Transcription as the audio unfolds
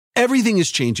Everything is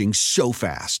changing so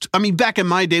fast. I mean, back in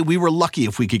my day, we were lucky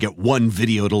if we could get one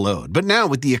video to load. But now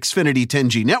with the Xfinity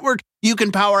 10G network, you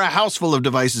can power a house full of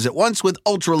devices at once with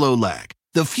ultra-low lag.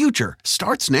 The future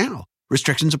starts now.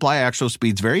 Restrictions apply. Actual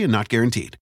speeds vary and not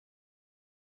guaranteed.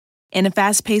 In a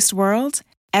fast-paced world,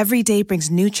 every day brings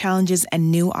new challenges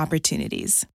and new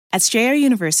opportunities. At Strayer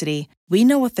University, we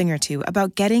know a thing or two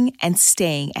about getting and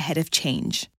staying ahead of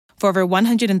change. For over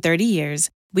 130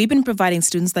 years, we've been providing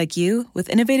students like you with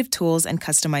innovative tools and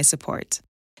customized support,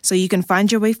 so you can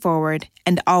find your way forward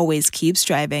and always keep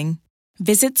striving.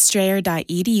 Visit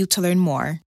strayer.edu to learn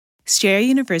more. Strayer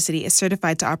University is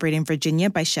certified to operate in Virginia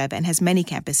by Chev and has many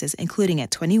campuses, including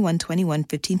at 2121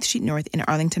 15th Street North in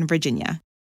Arlington, Virginia.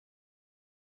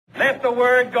 Let the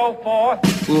word go forth.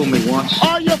 Fool me once.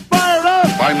 Are you fired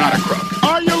up? I'm not a crook.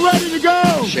 Are you ready to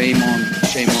go? Shame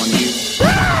on you.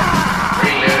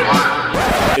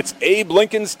 It's Abe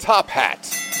Lincoln's Top Hat,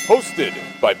 hosted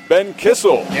by Ben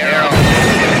Kissel.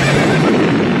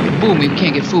 Fool me, we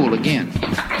can't get fooled again.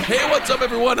 Hey, what's up,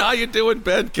 everyone? How you doing?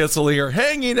 Ben Kissel here,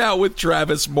 hanging out with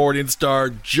Travis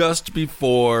Morningstar just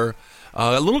before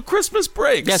a little Christmas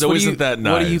break. Yes, so isn't that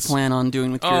nice? What do you plan on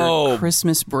doing with your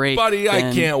Christmas break, buddy? Ben?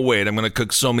 I can't wait. I'm going to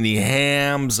cook so many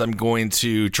hams. I'm going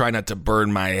to try not to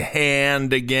burn my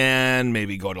hand again.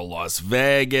 Maybe go to Las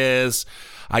Vegas.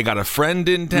 I got a friend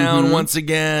in town once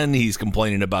again. He's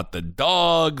complaining about the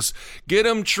dogs. Get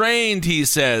them trained, he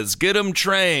says. Get them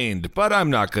trained. But I'm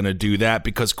not going to do that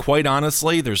because, quite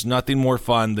honestly, there's nothing more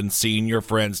fun than seeing your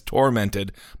friends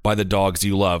tormented by the dogs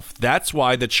you love. That's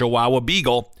why the Chihuahua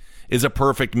Beagle is a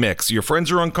perfect mix. Your friends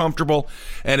are uncomfortable,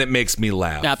 and it makes me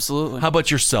laugh. Absolutely. How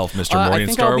about yourself, Mr.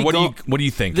 Morningstar? What do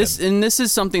you think? This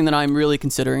is something that I'm really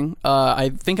considering.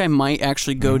 I think I might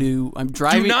actually go to. I'm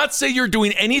driving. Do not say you're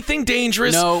doing anything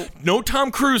dangerous. No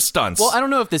Tom Cruise stunts. Well, I don't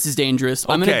know if this is dangerous.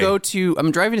 Okay. I'm going to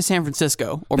I'm driving to San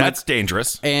Francisco. That's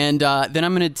dangerous. And then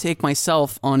I'm going to take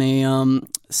myself on a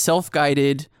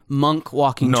self-guided monk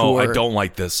walking tour. No, I don't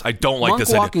like this. I don't like this.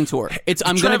 Monk walking tour.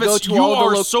 I'm going to go to you all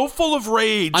the are so full of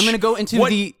rage. I'm going to go into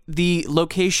the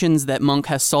locations that Monk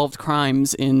has solved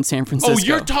crimes in San Francisco.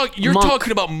 Oh, you're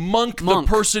talking about Monk, the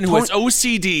person who has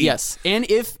OCD. Yes, and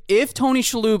if Tony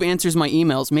Shalhoub answers my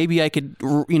emails, maybe I could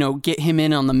get him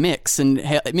in on the mix and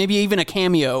maybe even a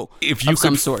cameo. If you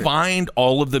could find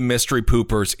all of the mystery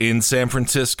poopers in San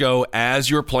Francisco as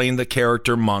you're playing the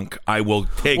character Monk, I will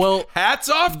take hats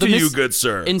off to you, good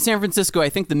sir. In San Francisco, I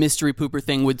think the mystery pooper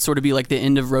thing would sort of be like the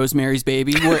end of Rosemary's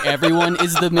Baby, where everyone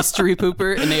is the mystery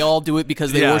pooper and they all do it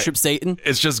because they worship Satan.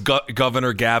 It's just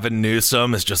Governor Gavin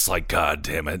Newsom is just like, God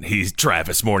damn it,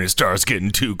 Travis Morningstar's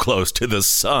getting too close to the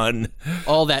sun.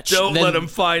 All that shit. Don't let him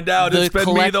find out. It's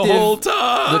been me the whole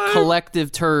time. The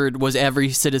collective turd was every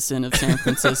citizen of San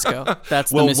Francisco. That's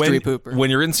the mystery pooper.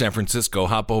 When you're in San Francisco,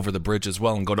 hop over the bridge as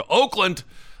well and go to Oakland.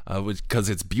 Because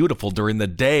it's beautiful during the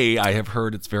day. I have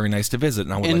heard it's very nice to visit,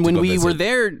 and I would like to go when we visit. were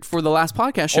there for the last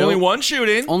podcast show, only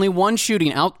one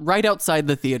shooting right outside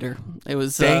the theater. It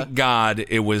was thank God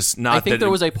it was not. I think there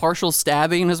was a partial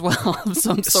stabbing as well of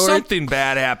some sort. Something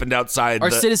bad happened outside.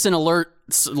 Our citizen alert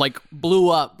blew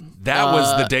up. That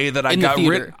was the day that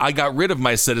I got rid of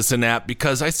my Citizen app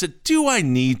because I said, do I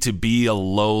need to be a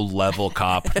low-level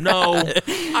cop? No,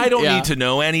 I don't need to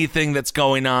know anything that's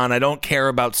going on. I don't care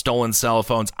about stolen cell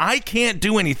phones. I can't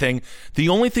do anything. The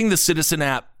only thing the Citizen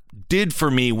app did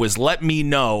for me was let me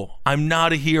know I'm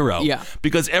not a hero. Yeah.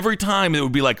 Because every time it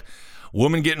would be like,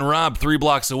 woman getting robbed 3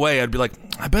 blocks away, I'd be like,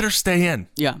 I better stay in.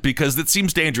 Yeah. Because it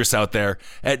seems dangerous out there.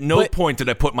 At no point did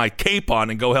I put my cape on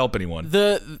and go help anyone.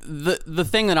 The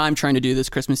thing that I'm trying to do this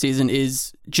Christmas season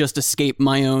is just escape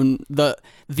my own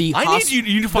I need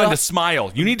you to find a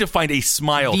smile. You need to find a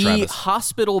smile, Travis. The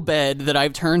hospital bed that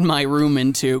I've turned my room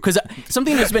into, because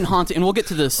something that's been haunting, and we'll get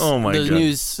to this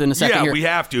news in a second. Yeah, here. we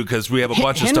have to because we have a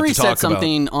bunch of stuff to talk about. Henry said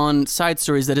something on Side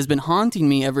Stories that has been haunting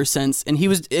me ever since, and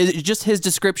it's just his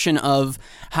description of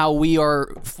how we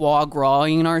are foie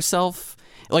grasing ourselves,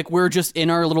 like we're just in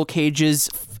our little cages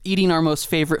eating our most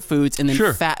favorite foods and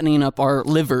then fattening up our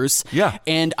livers. Yeah.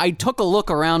 And I took a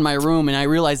look around my room and I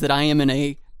realized that I am in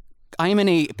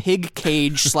a pig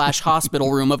cage /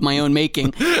 hospital room of my own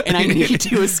making, and I need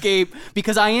to escape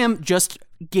because I'm just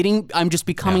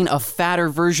becoming a fatter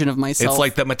version of myself. It's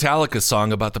like the Metallica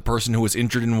song about the person who was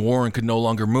injured in war and could no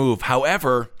longer move.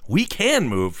 However, we can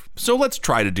move, so let's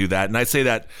try to do that. And I say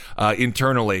that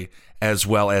internally as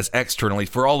well as externally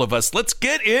for all of us. Let's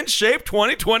get in shape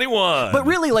 2021. But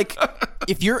really, like,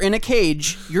 if you're in a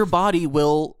cage, your body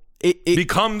will...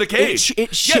 become the cage.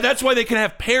 That's why they can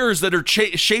have pears that are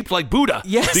shaped like Buddha.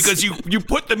 Yes. Because you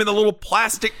put them in a little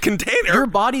plastic container. Your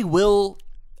body will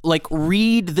like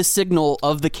read the signal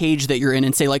of the cage that you're in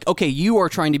and say like, okay, you are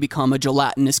trying to become a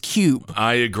gelatinous cube.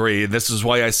 I agree. This is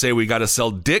why I say we got to sell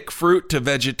dick fruit to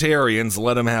vegetarians.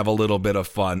 Let them have a little bit of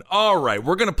fun. All right,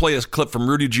 we're going to play a clip from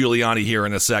Rudy Giuliani here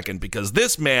in a second because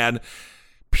this man,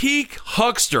 peak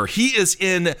huckster, he is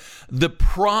in the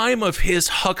prime of his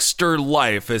huckster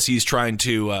life as he's trying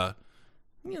to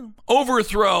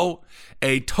overthrow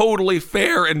a totally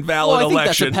fair and valid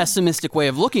election. That's a pessimistic way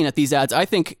of looking at these ads. I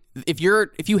think if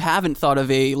you haven't thought of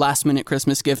a last minute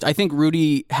Christmas gift, I think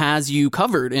Rudy has you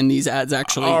covered in these ads,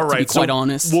 actually, all right, to be quite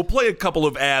honest. We'll play a couple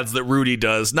of ads that Rudy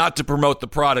does, not to promote the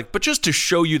product, but just to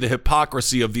show you the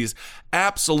hypocrisy of these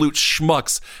absolute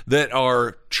schmucks that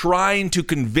are trying to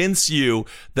convince you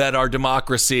that our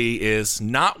democracy is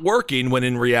not working when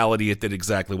in reality it did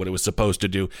exactly what it was supposed to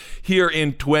do here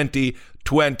in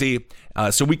 2020.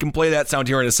 So we can play that sound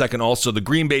here in a second. Also, the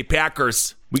Green Bay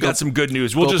Packers, we got some good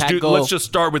news. Let's just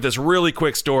start with this really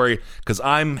quick story because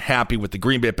I'm happy with the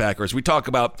Green Bay Packers. We talk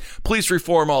about police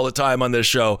reform all the time on this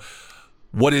show.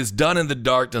 What is done in the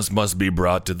darkness must be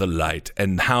brought to the light.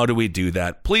 And how do we do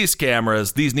that? Police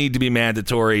cameras, these need to be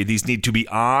mandatory. These need to be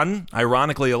on.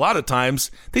 Ironically, a lot of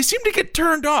times, they seem to get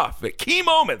turned off at key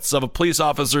moments of a police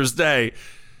officer's day.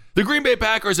 The Green Bay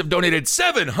Packers have donated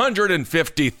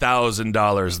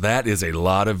 $750,000. That is a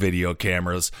lot of video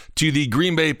cameras to the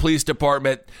Green Bay Police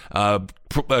Department.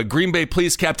 Green Bay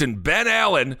Police Captain Ben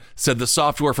Allen said the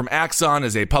software from Axon,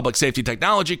 as a public safety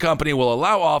technology company, will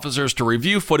allow officers to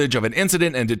review footage of an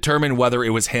incident and determine whether it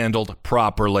was handled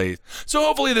properly. So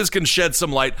hopefully this can shed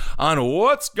some light on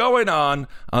what's going on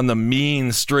the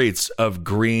mean streets of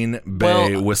Green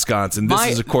Bay, Wisconsin. This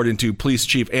is according to Police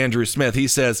Chief Andrew Smith. He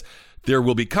says, there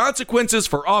will be consequences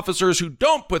for officers who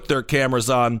don't put their cameras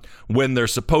on when they're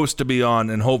supposed to be on,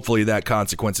 and hopefully that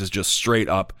consequence is just straight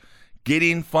up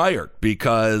getting fired,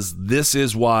 because this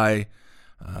is why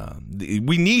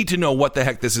we need to know what the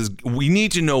heck this is. We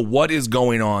need to know what is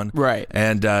going on, right?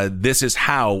 And this is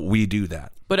how we do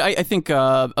that. But I think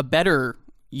a better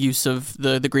use of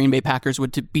the Green Bay Packers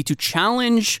would be to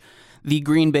challenge the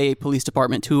Green Bay Police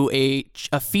Department to a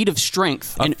feat of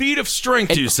strength. A feat of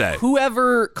strength, you say?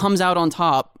 Whoever comes out on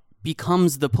top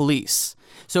becomes the police.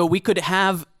 So we could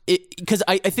have it, because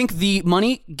I think the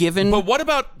money given... But what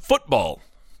about football?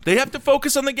 They have to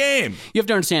focus on the game. You have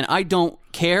to understand, I don't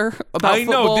care about football. I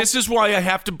know, this is why I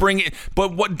have to bring it.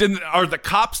 But what then, are the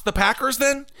cops the Packers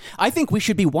then? I think we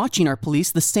should be watching our police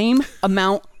the same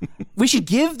amount. We should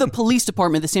give the police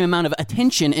department the same amount of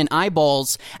attention and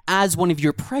eyeballs as one of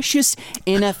your precious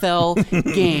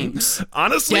NFL games.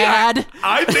 Honestly, Dad.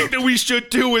 I think that we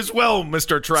should too as well,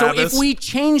 Mr. Travis. So if we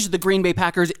change the Green Bay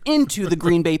Packers into the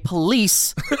Green Bay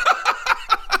Police...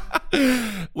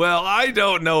 Well, I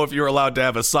don't know if you're allowed to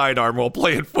have a sidearm while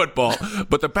playing football,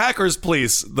 but the Packers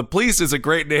Police, the Police is a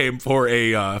great name for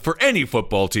any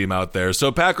football team out there.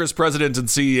 So Packers president and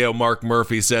CEO Mark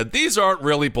Murphy said, these aren't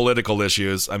really political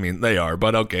issues. I mean, they are,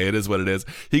 but okay, it is what it is.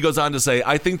 He goes on to say,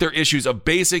 I think they're issues of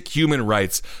basic human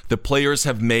rights. The players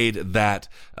have made that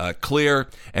clear.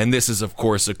 And this is, of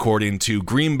course, according to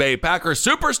Green Bay Packers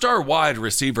superstar wide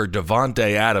receiver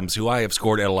Davante Adams, who I have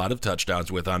scored a lot of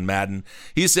touchdowns with on Madden.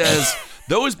 He says,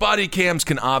 those body cams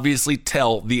can obviously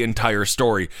tell the entire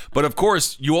story. But of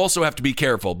course, you also have to be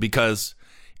careful, because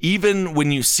even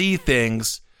when you see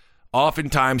things,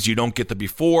 oftentimes you don't get the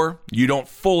before, you don't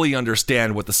fully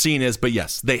understand what the scene is, but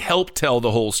yes, they help tell the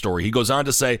whole story. He goes on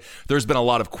to say, there's been a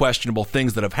lot of questionable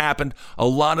things that have happened, a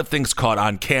lot of things caught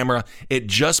on camera. It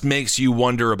just makes you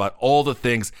wonder about all the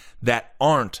things that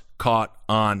aren't caught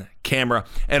on camera.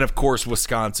 And of course,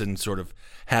 Wisconsin sort of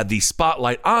had the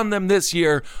spotlight on them this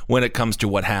year when it comes to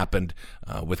what happened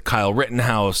with Kyle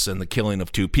Rittenhouse and the killing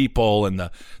of 2 people and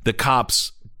the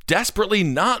cops desperately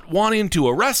not wanting to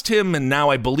arrest him. And now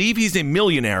I believe he's a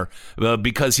millionaire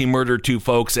because he murdered 2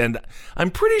 folks. And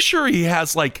I'm pretty sure he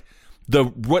has like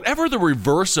whatever the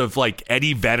reverse of like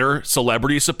Eddie Vedder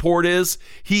celebrity support is,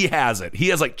 he has it. He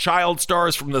has like child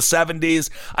stars from the 70s.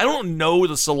 I don't know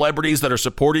the celebrities that are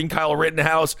supporting Kyle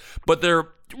Rittenhouse, but they're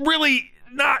really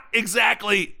not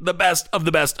exactly the best of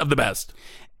the best of the best.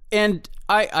 And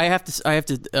I have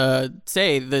to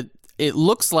say that it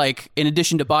looks like, in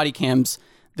addition to body cams,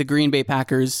 the Green Bay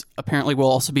Packers apparently will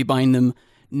also be buying them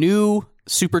new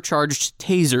supercharged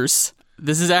tasers.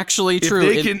 This is actually true.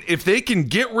 If they can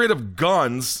get rid of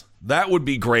guns, that would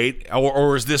be great.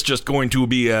 Or is this just going to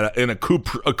be an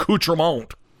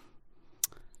accoutrement?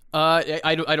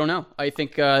 I don't know. I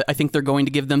think they're going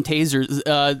to give them tasers.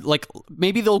 Like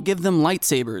maybe they'll give them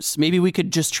lightsabers. Maybe we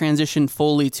could just transition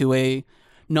fully to a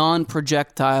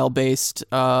non-projectile based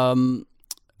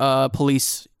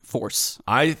police force.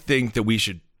 I think that we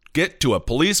should get to a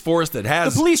police force that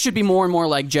has... The police should be more and more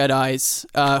like Jedis.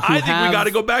 I think we got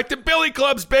to go back to billy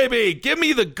clubs, baby. Give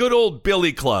me the good old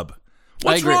billy club.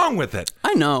 What's wrong with it?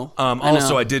 I know.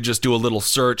 Also, I did just do a little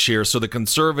search here. So the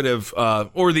conservative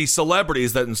or the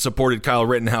celebrities that supported Kyle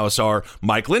Rittenhouse are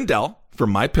Mike Lindell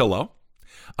from MyPillow,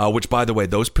 which, by the way,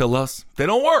 those pillows, they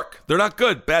don't work. They're not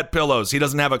good. Bad pillows. He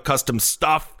doesn't have a custom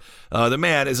stuff. The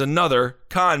man is another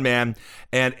con man.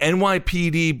 And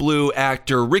NYPD Blue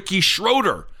actor Ricky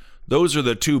Schroeder. Those are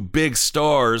the two big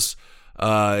stars.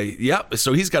 Yep.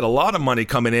 So he's got a lot of money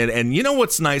coming in. And you know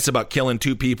what's nice about killing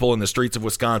two people in the streets of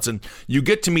Wisconsin? You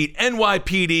get to meet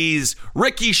NYPD's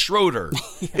Ricky Schroeder.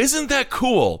 Isn't that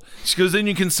cool? Because then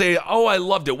you can say, oh, I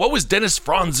loved it. What was Dennis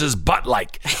Franz's butt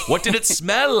like? What did it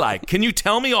smell like? Can you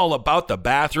tell me all about the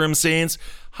bathroom scenes?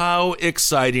 How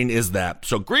exciting is that?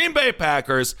 So Green Bay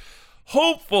Packers,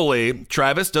 hopefully,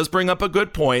 Travis does bring up a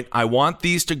good point. I want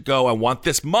these to go. I want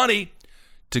this money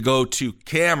to go to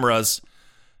cameras.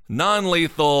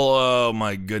 Non-lethal, oh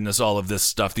my goodness, all of this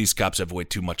stuff. These cops have way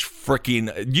too much freaking...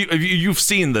 You've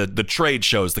seen the trade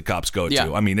shows the cops go to.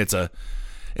 Yeah. I mean, it's a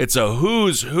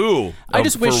who's who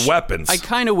for weapons. I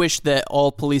kind of wish that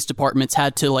all police departments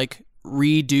had to, like,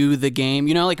 redo the game.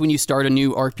 You know, like when you start a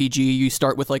new RPG, you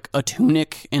start with, like, a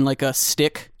tunic and, like, a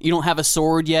stick. You don't have a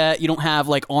sword yet. You don't have,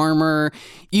 like, armor.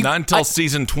 Not until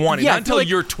season 20. Not until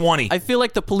you're 20. I feel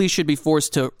like the police should be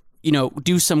forced to...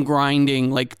 do some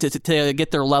grinding, like to get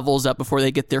their levels up before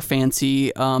they get their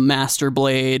fancy Master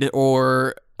Blade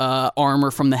or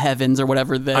armor from the heavens or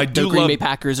whatever the Green Bay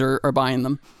Packers are buying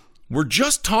them. We're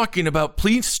just talking about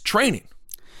police training.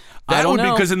 I don't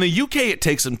know. Because in the UK it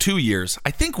takes them 2 years. I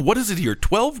think, what is it here,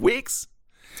 12 weeks?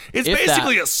 It's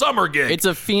basically a summer gig. It's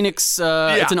a Phoenix.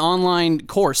 It's an online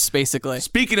course, basically.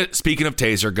 Speaking of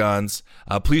taser guns,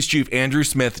 Police Chief Andrew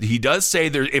Smith, he does say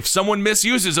if someone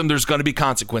misuses them, there's going to be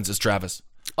consequences. Travis.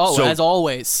 Oh, so, as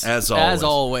always. As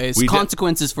always.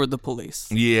 Consequences for the police.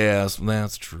 Yes,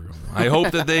 that's true. I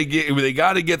hope that they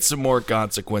got to get some more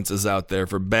consequences out there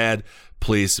for bad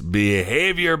police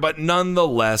behavior. But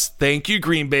nonetheless, thank you,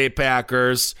 Green Bay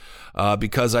Packers.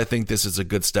 Because I think this is a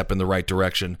good step in the right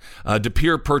direction. De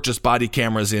Pere purchased body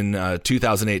cameras in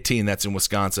 2018. That's in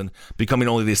Wisconsin, becoming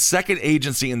only the second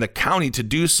agency in the county to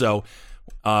do so.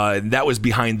 That was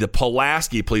behind the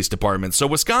Pulaski Police Department. So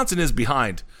Wisconsin is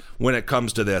behind when it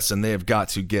comes to this, and they have got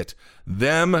to get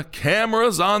them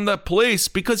cameras on the police.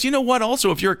 Because you know what?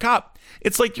 Also, if you're a cop,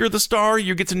 it's like you're the star.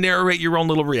 You get to narrate your own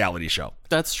little reality show.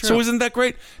 That's true. So isn't that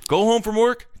great? Go home from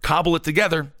work, cobble it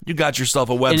together. You got yourself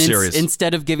a web series.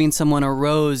 Instead of giving someone a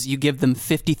rose, you give them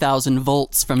 50,000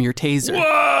 volts from your taser.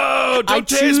 Whoa! Don't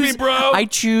tase me, bro. I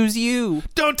choose you.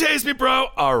 Don't tase me, bro.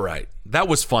 All right. That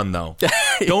was fun, though.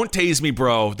 Don't tase me,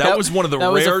 bro. That was one of the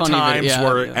rare times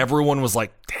where everyone was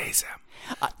like, tase him.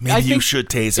 Maybe you should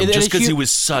tase him just because he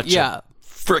was such a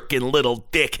frickin' little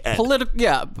dickhead.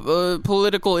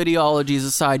 Political ideologies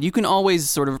aside, you can always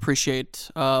sort of appreciate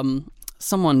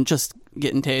someone just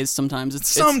getting tased sometimes.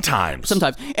 Sometimes.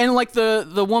 And like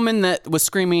the woman that was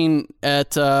screaming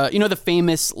at, the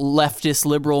famous leftist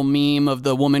liberal meme of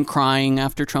the woman crying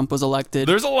after Trump was elected.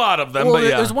 There's a lot of them, but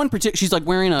there's one particular, she's like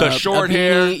wearing the short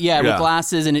hair. With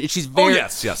glasses, and she's very... Oh,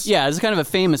 yes. Yeah, it's kind of a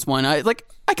famous one.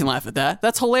 I can laugh at that.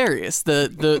 That's hilarious. The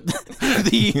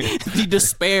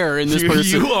despair in this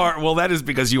person. That is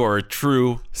because you are a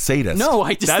true sadist. No,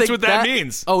 I just That's think what that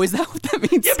means. Oh, is that what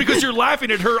that means? Yeah, because you're laughing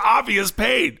at her obvious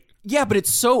pain. Yeah, but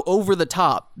it's so over the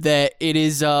top that it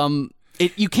is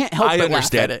you can't help but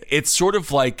laugh at it. It's sort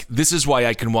of like, this is why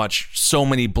I can watch so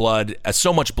much blood,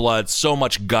 so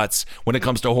much guts when it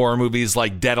comes to horror movies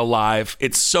like Dead Alive.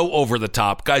 It's so over the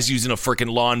top. Guys using a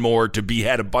freaking lawnmower to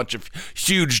behead a bunch of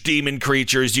huge demon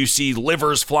creatures. You see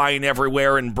livers flying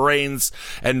everywhere and brains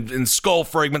and skull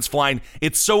fragments flying.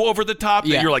 It's so over the top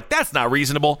that you're like, that's not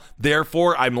reasonable.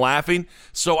 Therefore, I'm laughing.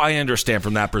 So I understand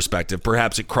from that perspective.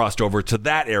 Perhaps it crossed over to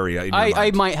that area in your mind.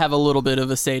 I might have a little bit of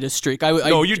a sadist streak.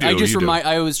 You do.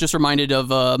 I was just reminded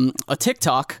of a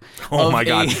TikTok. Oh my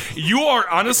God. You are,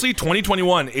 honestly,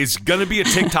 2021 is going to be a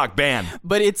TikTok ban.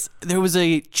 But there was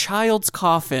a child's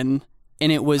coffin,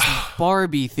 and it was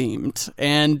Barbie themed.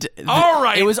 And all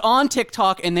right. It was on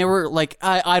TikTok, and they were like,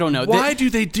 I don't know. Why do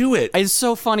they do it? It's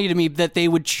so funny to me that they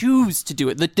would choose to do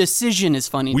it. The decision is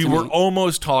funny to me. We were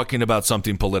almost talking about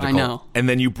something political. I know. And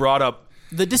then you brought up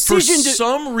the decision for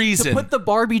some reason to put the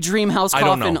Barbie dream house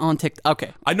coffin on TikTok.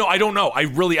 Okay. I don't know. I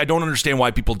don't understand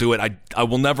why people do it. I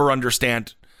will never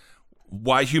understand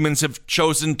why humans have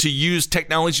chosen to use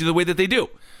technology the way that they do,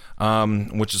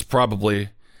 which is probably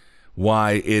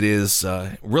why it is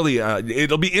really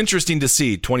it'll be interesting to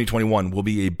see. 2021 will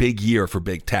be a big year for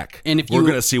big tech, and if we're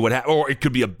going to see what or it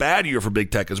could be a bad year for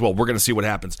big tech as well. We're going to see what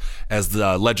happens as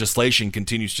the legislation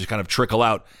continues to kind of trickle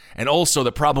out. And also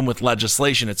the problem with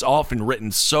legislation, it's often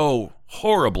written so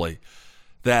horribly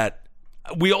that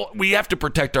we have to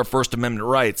protect our First Amendment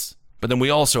rights, but then we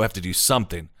also have to do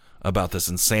something about this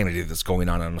insanity that's going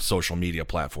on social media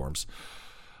platforms.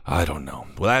 I don't know.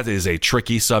 Well, that is a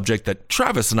tricky subject that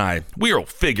Travis and I, we'll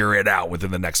figure it out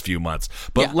within the next few months.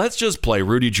 But let's just play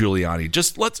Rudy Giuliani.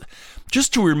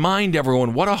 Just to remind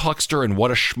everyone what a huckster and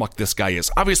what a schmuck this guy is.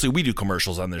 Obviously, we do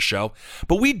commercials on this show,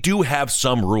 but we do have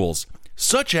some rules,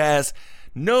 such as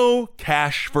no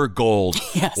cash for gold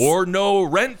or no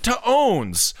rent to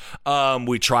owns.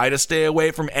 We try to stay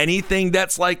away from anything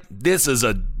that's like this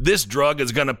drug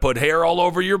is going to put hair all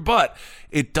over your butt.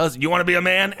 It does. You want to be a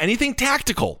man? Anything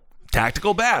tactical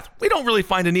bath. We don't really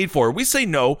find a need for it. We say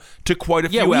no to quite a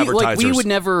few advertisers. We would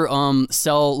never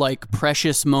sell like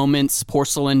precious moments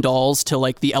porcelain dolls to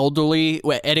like the elderly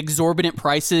at exorbitant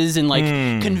prices and like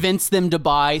convince them to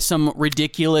buy some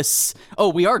ridiculous. Oh,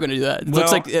 we are going to do that.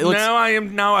 Looks like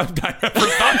I've never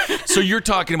thought. So you're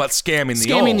talking about scamming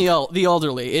the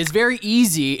elderly is very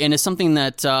easy and is something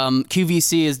that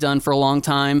QVC has done for a long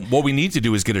time. What we need to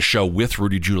do is get a show with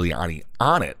Rudy Giuliani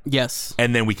on it. Yes.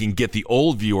 And then we can get the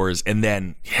old viewers, and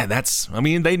then,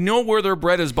 they know where their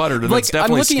bread is buttered, and it's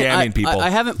definitely scamming people.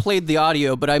 I haven't played the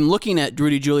audio, but I'm looking at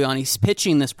Rudy Giuliani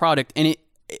pitching this product, and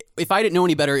if I didn't know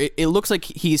any better, it looks like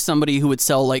he's somebody who would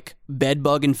sell, like,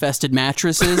 bed-bug-infested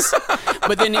mattresses.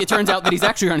 But then it turns out that he's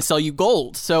actually trying to sell you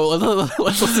gold. So let's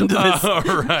listen to this.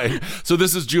 All right. So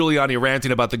this is Giuliani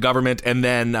ranting about the government and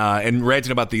then and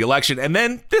ranting about the election, and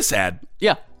then this ad.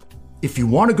 Yeah. If you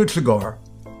want a good cigar,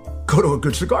 go to a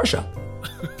good cigar shop.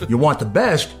 You want the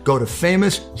best, go to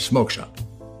Famous Smoke Shop.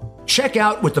 Check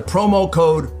out with the promo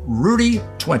code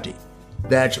RUDY20.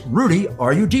 That's Rudy,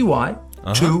 R-U-D-Y,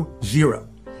 20.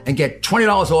 And get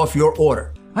 $20 off your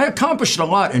order. I accomplished a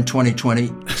lot in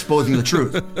 2020, exposing the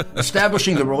truth,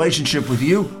 establishing the relationship with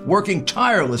you, working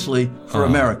tirelessly for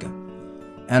America.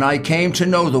 And I came to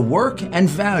know the work and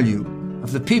value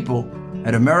of the people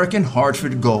at American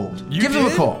Hartford Gold. Give them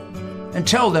a call and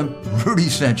tell them Rudy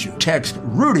sent you. Text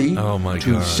Rudy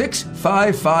to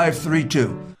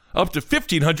 65532. Up to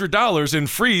 $1,500 in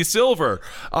free silver.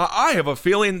 I have a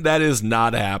feeling that is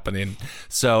not happening.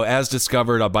 So, as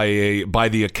discovered by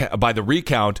the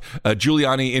recount,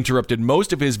 Giuliani interrupted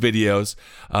most of his videos.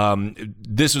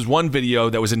 This is one video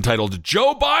that was entitled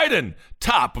 "Joe Biden,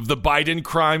 top of the Biden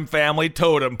crime family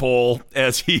totem pole,"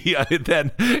 as he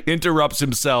then interrupts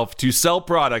himself to sell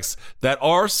products that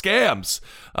are scams.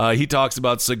 He talks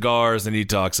about cigars and he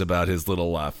talks about his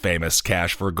little famous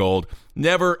cash for gold.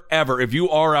 Never, ever, if you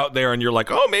are out there and you're like,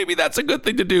 oh, maybe that's a good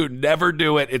thing to do, never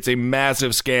do it. It's a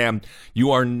massive scam.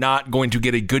 You are not going to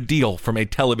get a good deal from a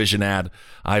television ad.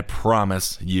 I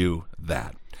promise you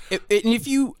that.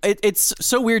 It's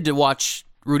so weird to watch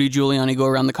Rudy Giuliani go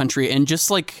around the country and just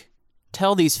like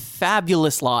tell these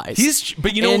fabulous lies.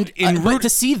 But to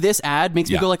see this ad makes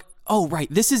me go like, oh, right,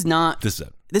 this is not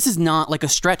like a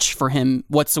stretch for him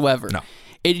whatsoever. No.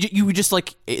 You would just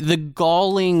like the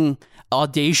galling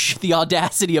the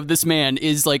audacity of this man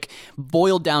is like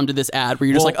boiled down to this ad where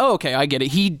you're just like, oh, okay, I get it.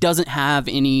 He doesn't have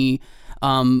any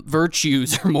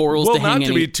virtues or morals to hang not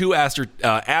to be too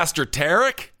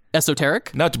esoteric.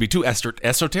 Esoteric? Not to be too esoteric?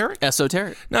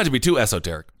 Esoteric. Not to be too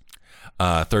esoteric.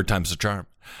 Third time's the charm.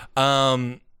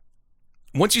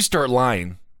 Once you start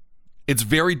lying, it's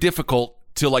very difficult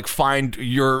to like find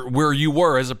where you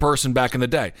were as a person back in the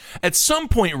day. At some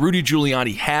point, Rudy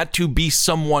Giuliani had to be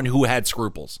someone who had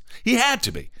scruples. He had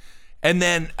to be. And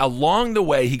then along the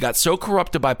way, he got so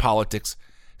corrupted by politics,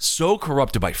 so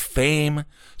corrupted by fame,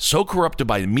 so corrupted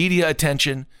by media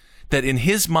attention, that in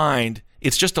his mind,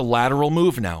 it's just a lateral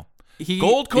move now.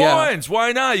 Gold coins,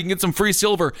 why not? You can get some free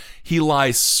silver. He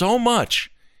lies so much.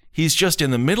 He's just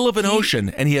in the middle of an ocean,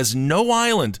 and he has no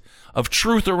island of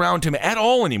truth around him at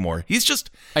all anymore. He's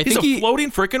a floating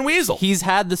frickin' weasel. He's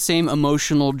had the same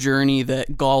emotional journey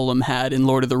that Gollum had in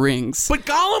Lord of the Rings. But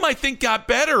Gollum, I think, got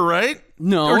better, right?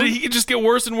 No. Or did he just get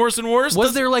worse and worse and worse?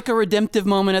 Was there like a redemptive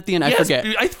moment at the end? I forget.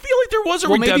 I feel like there was a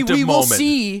redemptive moment. Maybe we will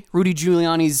see Rudy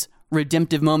Giuliani's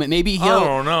redemptive moment. Maybe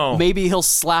he'll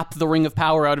slap the Ring of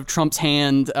Power out of Trump's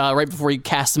hand right before he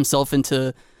casts himself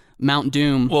into Mount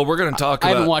Doom. Well, we're going to talk about...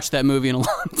 I haven't watched that movie in a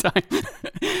long time.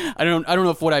 I don't know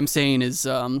if what I'm saying is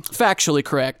factually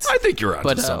correct. I think you're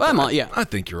onto something. Yeah. I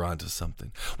think you're onto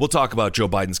something. We'll talk about Joe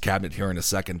Biden's cabinet here in a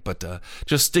second, but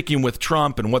just sticking with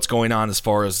Trump and what's going on as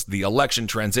far as the election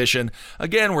transition.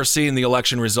 Again, we're seeing the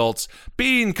election results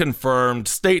being confirmed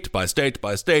state by state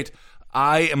by state.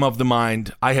 I am of the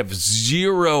mind, I have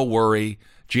zero worry.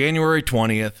 January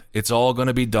 20th, it's all going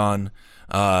to be done.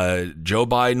 Joe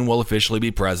Biden will officially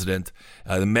be president.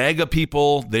 The MAGA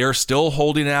people, they're still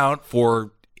holding out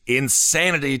for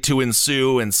insanity to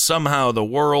ensue, and somehow the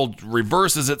world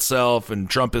reverses itself and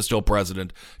Trump is still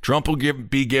president. Trump will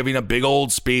be giving a big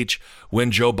old speech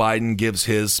when Joe Biden gives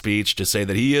his speech to say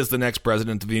that he is the next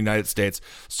president of the United States,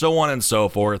 so on and so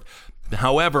forth.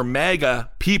 However,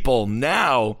 MAGA people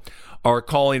now are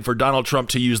calling for Donald Trump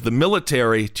to use the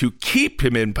military to keep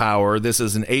him in power. This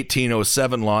is an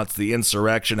 1807 law. It's the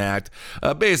Insurrection Act.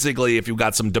 Basically, if you've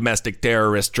got some domestic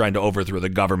terrorists trying to overthrow the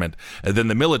government, then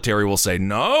the military will say,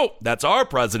 no, that's our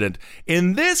president.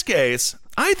 In this case,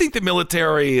 I think the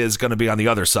military is going to be on the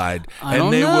other side,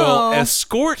 and they will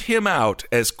escort him out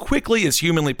as quickly as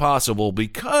humanly possible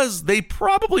because they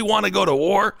probably want to go to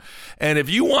war. And if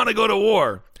you want to go to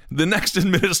war, the next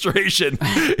administration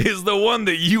is the one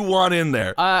that you want in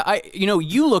there.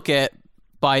 You look at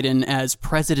Biden as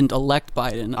President-elect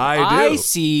Biden. I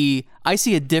do. I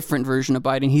see a different version of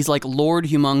Biden. He's like Lord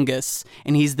Humongous,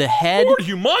 and he's the head. Lord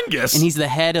Humongous? And he's the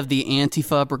head of the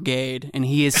Antifa Brigade, and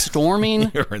he is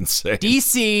storming You're insane.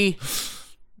 D.C.,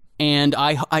 and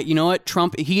I you know what,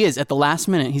 Trump, he is at the last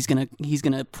minute. He's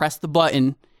gonna press the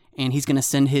button, and he's gonna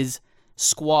send his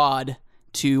squad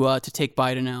to take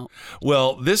Biden out.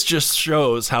 Well, this just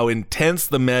shows how intense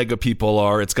the MAGA people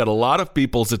are. It's got a lot of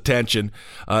people's attention.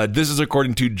 This is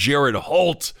according to Jared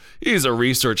Holt. He's a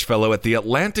research fellow at the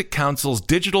Atlantic Council's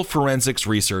Digital Forensics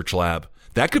Research Lab.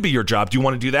 That could be your job. Do you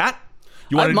want to do that?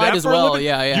 You want I to do might that as for a well, living?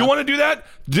 yeah. You want to do that?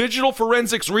 Digital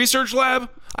Forensics Research Lab?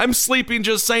 I'm sleeping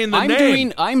just saying the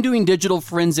name. I'm doing digital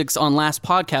forensics on last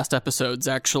podcast episodes,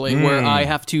 actually, where I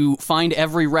have to find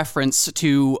every reference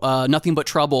to Nothing But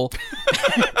Trouble.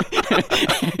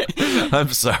 I'm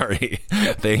sorry.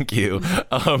 Thank you.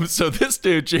 So this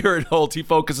dude, Jared Holt, he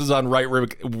focuses on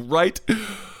right-wing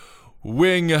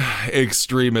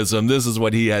extremism. This is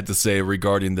what he had to say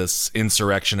regarding this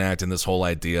Insurrection Act and this whole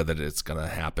idea that it's going to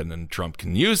happen and Trump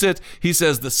can use it. He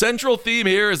says the central theme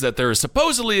here is that there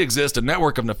supposedly exists a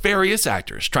network of nefarious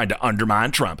actors trying to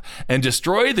undermine Trump and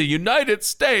destroy the United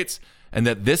States, and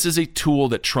that this is a tool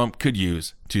that Trump could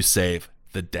use to save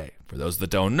the day. For those that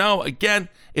don't know, again,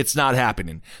 it's not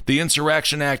happening. The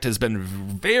Insurrection Act has been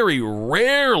very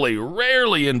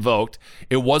rarely invoked.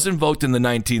 It was invoked in the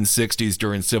 1960s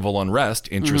during civil unrest,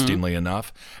 interestingly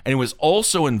enough, and it was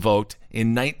also invoked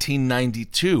in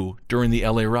 1992 during the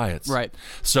LA riots. Right.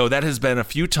 So that has been a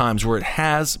few times where it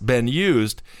has been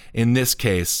used. In this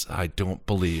case, I don't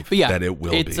believe that it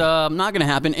will be. It's not going to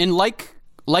happen. And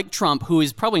like Trump, who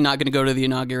is probably not going to go to the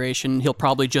inauguration,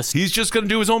 he's just going to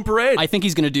do his own parade. I think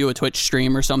he's going to do a Twitch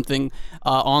stream or something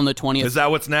on the 20th. Is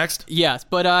that what's next? Yes,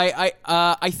 but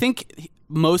I think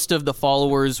most of the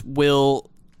followers will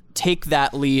take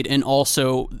that lead, and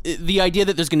also the idea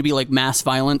that there's going to be like mass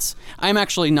violence. I'm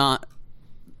actually not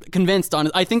convinced on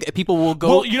it. I think people will go.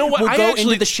 Well, you know what?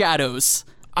 Into the shadows.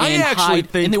 And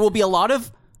hide, and there will be a lot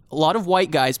of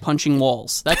white guys punching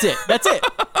walls. That's it.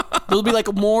 There'll be like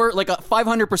a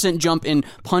 500% jump in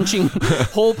punching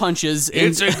hole punches.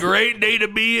 It's a great day to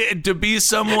be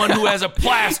someone who has a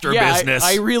plaster business.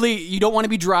 You don't want to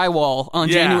be drywall on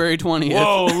January 20th.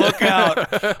 Whoa, look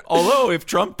out. Although if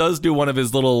Trump does do one of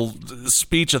his little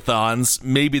speech-a-thons,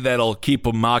 maybe that'll keep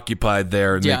them occupied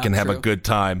there and they can have a good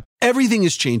time. Everything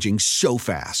is changing so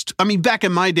fast. I mean, back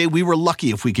in my day, we were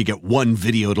lucky if we could get one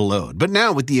video to load. But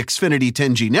now with the Xfinity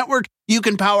 10G network, you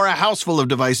can power a house full of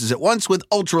devices at once with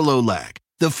ultra-low lag.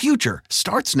 The future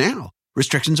starts now.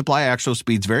 Restrictions apply. Actual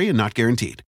speeds vary and not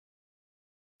guaranteed.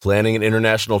 Planning an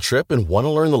international trip and want to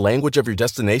learn the language of your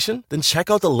destination? Then check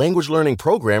out the language learning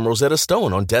program Rosetta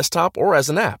Stone on desktop or as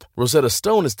an app. Rosetta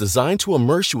Stone is designed to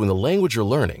immerse you in the language you're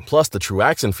learning. Plus, the True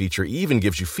Accent feature even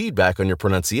gives you feedback on your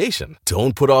pronunciation.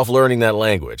 Don't put off learning that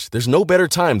language. There's no better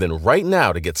time than right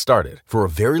now to get started. For a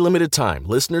very limited time,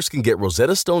 listeners can get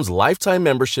Rosetta Stone's lifetime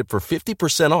membership for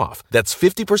 50% off. That's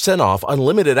 50% off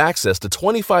unlimited access to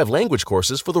 25 language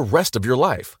courses for the rest of your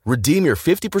life. Redeem your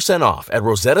 50% off at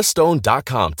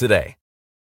rosettastone.com today.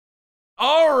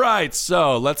 All right,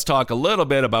 so let's talk a little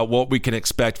bit about what we can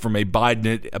expect from a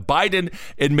Biden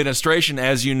administration.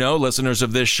 As you know, listeners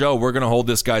of this show, we're going to hold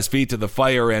this guy's feet to the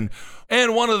fire, and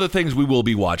one of the things we will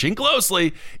be watching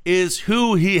closely is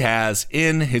who he has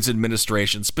in his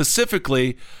administration.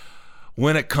 Specifically,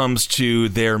 when it comes to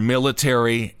their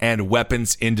military and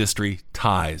weapons industry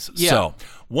ties. Yeah. So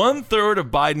 1/3 of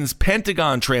Biden's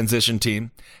Pentagon transition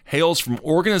team hails from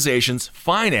organizations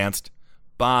financed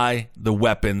by the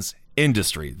weapons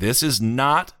industry. This is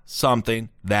not something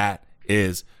that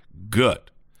is good.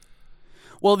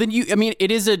 Well, then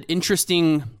it is an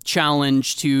interesting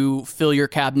challenge to fill your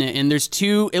cabinet. And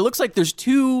it looks like there's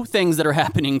two things that are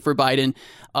happening for Biden.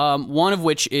 One of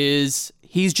which is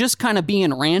he's just kind of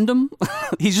being random.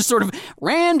 He's just sort of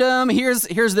random. Here's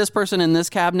this person in this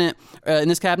cabinet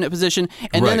position.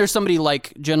 And then there's somebody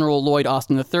like General Lloyd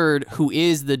Austin III, who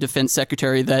is the defense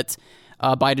secretary that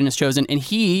Biden has chosen. And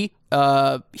he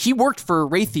worked for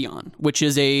Raytheon, which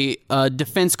is a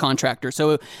defense contractor.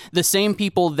 So the same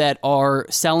people that are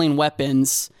selling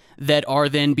weapons that are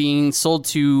then being sold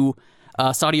to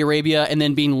Saudi Arabia and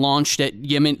then being launched at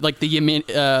Yemen, like the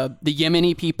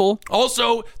Yemeni people.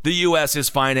 Also, the U.S. is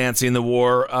financing the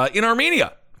war in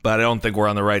Armenia. But I don't think we're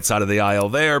on the right side of the aisle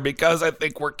there because I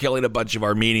think we're killing a bunch of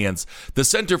Armenians. The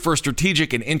Center for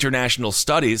Strategic and International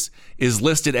Studies is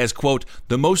listed as, quote,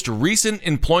 the most recent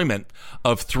employment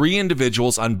of 3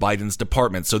 individuals on Biden's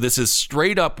department. So this is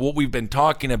straight up what we've been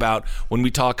talking about when we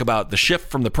talk about the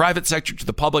shift from the private sector to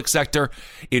the public sector.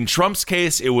 In Trump's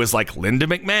case, it was like Linda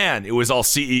McMahon. It was all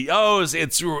CEOs.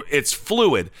 It's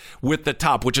fluid with the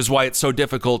top, which is why it's so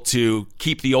difficult to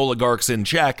keep the oligarchs in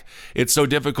check. It's so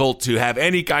difficult to have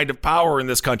any kind of power in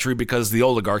this country because the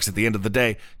oligarchs at the end of the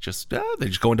day they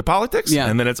just go into politics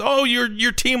and then it's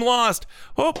your team lost,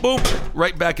 boom,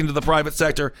 right back into the private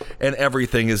sector and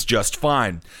everything is just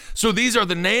fine. So these are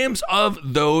the names of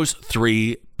those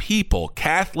 3 people.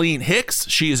 Kathleen Hicks,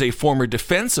 she is a former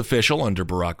defense official under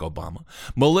Barack Obama.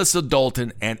 Melissa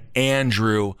Dalton and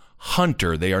Andrew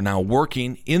Hunter. They are now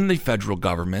working in the federal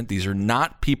government. These are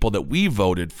not people that we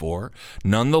voted for.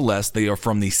 Nonetheless, they are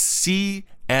from the CSIS,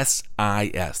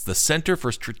 the Center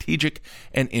for Strategic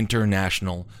and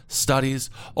International Studies.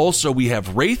 Also, we have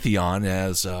Raytheon,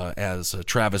 as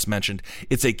Travis mentioned.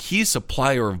 It's a key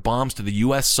supplier of bombs to the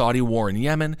U.S.-Saudi war in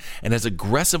Yemen and has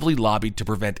aggressively lobbied to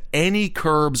prevent any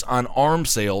curbs on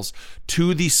arms sales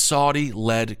to the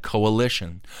Saudi-led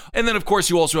coalition. And then, of course,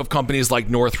 you also have companies like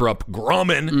Northrop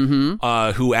Grumman,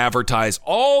 who advertise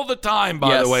all the time,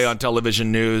 by the way, on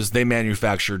television news. They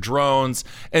manufacture drones.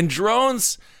 And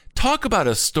drones, talk about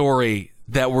a story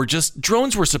that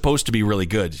drones were supposed to be really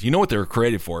good. You know what they were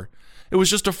created for? It was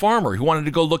just a farmer who wanted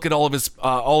to go look at all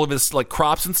of his like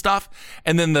crops and stuff,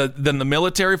 and then the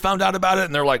military found out about it,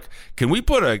 and they're like, "Can we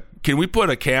put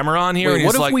a camera on here?" Wait,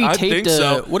 and he's like, "I think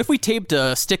so." What if we taped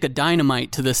a stick of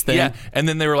dynamite to this thing? Yeah, and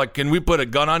then they were like, "Can we put a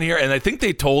gun on here?" And I think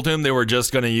they told him they were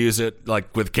just going to use it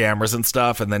like with cameras and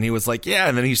stuff. And then he was like, "Yeah."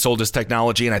 And then he sold his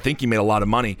technology, and I think he made a lot of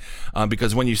money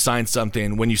because when you sign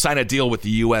a deal with the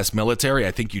U.S. military,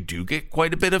 I think you do get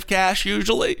quite a bit of cash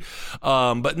usually.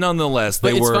 But nonetheless,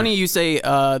 it's funny you say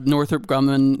Northrop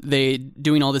Grumman, they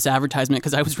doing all this advertisement,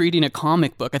 because I was reading a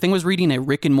comic book. I think I was reading a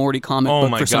Rick and Morty comic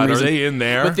book for some reason. Are they in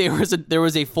there? But there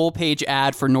was a full page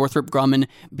ad for Northrop Grumman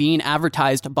being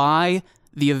advertised by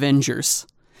the Avengers.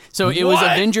 So it was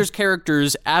Avengers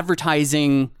characters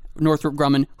advertising Northrop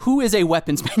Grumman, who is a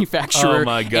weapons manufacturer. Oh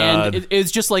my God. And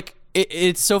it's just like,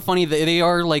 it's so funny that they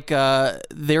are like,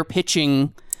 they're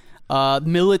pitching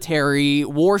military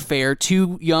warfare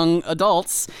to young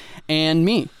adults and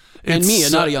me.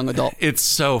 Not a young adult. It's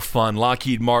so fun.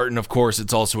 Lockheed Martin, of course,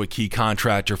 it's also a key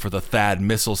contractor for the THAAD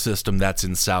missile system that's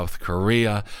in South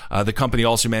Korea. The company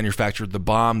also manufactured the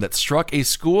bomb that struck a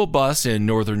school bus in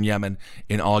northern Yemen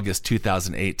in August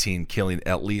 2018, killing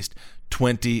at least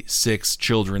 26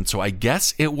 children. So I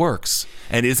guess it works.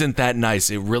 And isn't that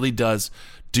nice? It really does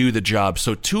do the job.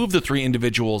 So 2 of the 3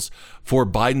 individuals for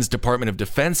Biden's Department of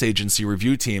Defense Agency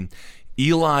review team,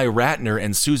 Eli Ratner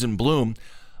and Susan Bloom,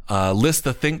 list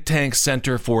the think tank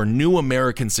Center for New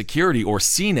American Security, or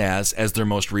CNAS, as their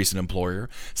most recent employer.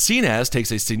 CNAS takes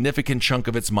a significant chunk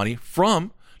of its money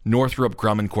from Northrop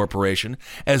Grumman Corporation,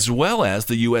 as well as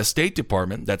the U.S. State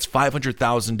Department. That's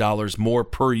 $500,000 more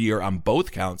per year on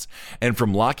both counts, and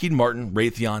from Lockheed Martin,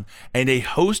 Raytheon, and a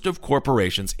host of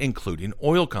corporations, including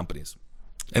oil companies.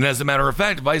 And as a matter of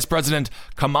fact, Vice President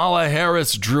Kamala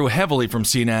Harris drew heavily from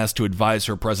CNAS to advise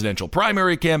her presidential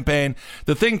primary campaign.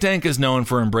 The think tank is known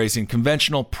for embracing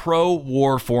conventional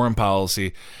pro-war foreign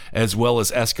policy, as well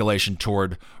as escalation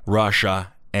toward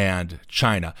Russia and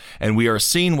China. And we are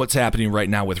seeing what's happening right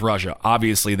now with Russia.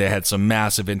 Obviously, they had some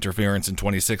massive interference in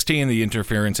 2016. The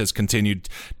interference has continued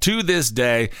to this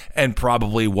day and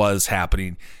probably was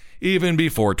happening even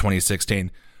before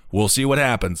 2016. We'll see what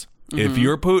happens. If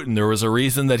you're Putin, there was a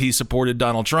reason that he supported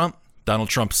Donald Trump. Donald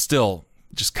Trump still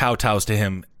just kowtows to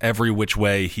him every which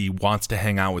way. He wants to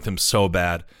hang out with him so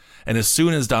bad. And as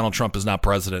soon as Donald Trump is not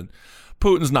president,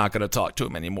 Putin's not going to talk to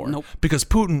him anymore. Nope. Because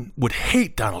Putin would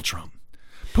hate Donald Trump.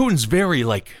 Putin's very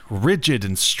rigid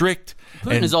and strict.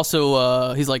 Putin is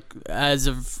also he's as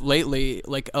of lately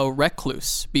a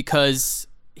recluse, because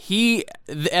he,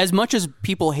 as much as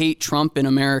people hate Trump in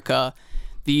America,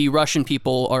 the Russian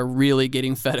people are really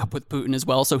getting fed up with Putin as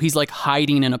well. So he's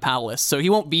hiding in a palace. So he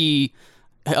won't be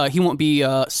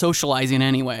socializing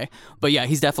anyway. But yeah,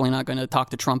 he's definitely not going to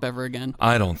talk to Trump ever again.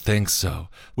 I don't think so.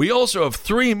 We also have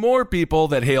 3 more people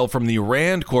that hail from the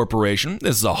Rand Corporation.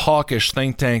 This is a hawkish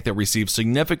think tank that receives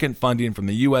significant funding from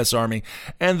the U.S. Army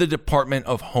and the Department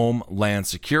of Homeland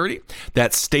Security.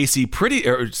 That's Stacey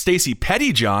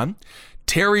Pettyjohn,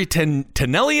 Terry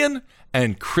Tennellian,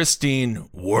 and Christine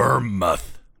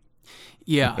Wormuth.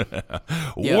 Yeah.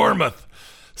 Wormuth.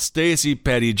 Stacey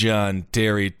Pettyjohn,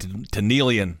 Terry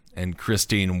Tennellian, and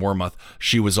Christine Wormuth.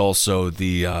 She was also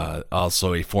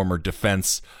also a former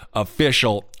defense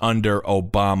official under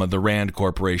Obama. The Rand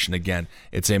Corporation, again,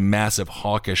 it's a massive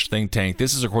hawkish think tank.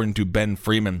 This is according to Ben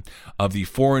Freeman of the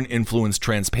Foreign Influence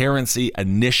Transparency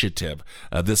Initiative.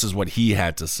 This is what he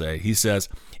had to say. He says,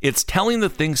 it's telling the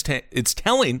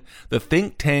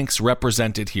think tanks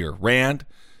represented here, Rand,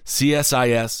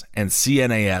 CSIS, and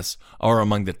CNAS, are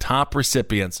among the top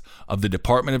recipients of the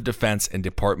Department of Defense and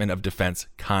Department of Defense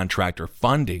contractor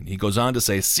funding. He goes on to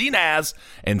say CNAS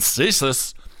and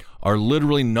CSIS are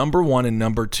literally number 1 and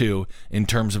number 2 in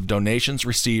terms of donations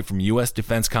received from U.S.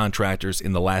 defense contractors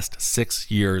in the last 6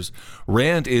 years.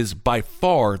 Rand is by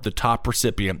far the top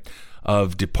recipient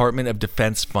of Department of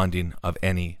Defense funding of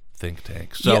any think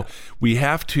tank. So we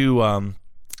have to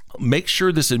make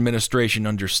sure this administration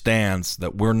understands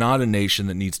that we're not a nation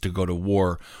that needs to go to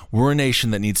war. We're a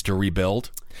nation that needs to rebuild.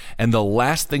 And the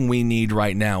last thing we need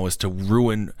right now is to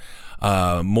ruin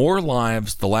more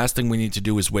lives. The last thing we need to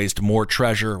do is waste more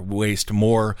treasure, waste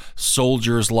more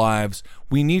soldiers' lives.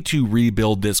 We need to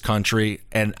rebuild this country.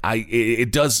 And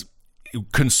it does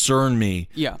concern me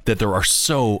that there are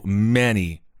so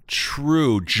many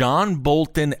true John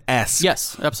Bolton-esque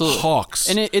hawks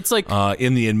and it's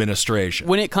in the administration.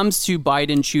 When it comes to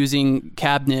Biden choosing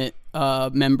cabinet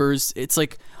members, it's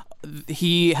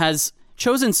he has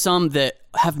chosen some that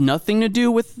have nothing to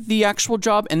do with the actual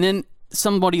job, and then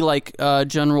somebody like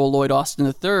General Lloyd Austin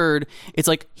III, it's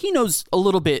he knows a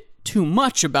little bit too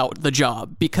much about the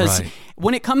job, because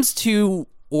when it comes to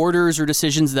orders or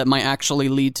decisions that might actually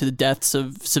lead to the deaths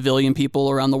of civilian people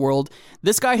around the world,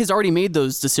 this guy has already made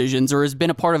those decisions, or has been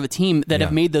a part of a team that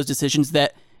have made those decisions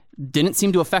that didn't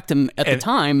seem to affect him at the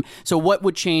time. So what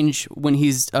would change when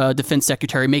he's defense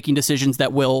secretary, making decisions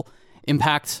that will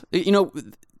impact, if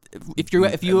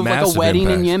you have a wedding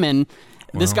in Yemen,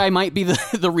 this guy might be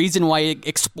the reason why it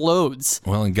explodes.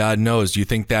 Well, and God knows, you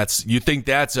think that's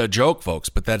a joke, folks,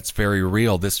 but that's very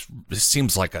real. This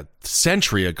seems like a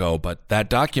century ago, but that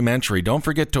documentary, don't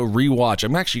forget to rewatch.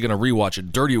 I'm actually going to rewatch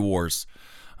it, Dirty Wars,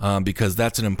 because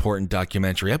that's an important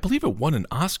documentary. I believe it won an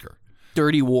Oscar.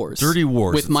 Dirty Wars.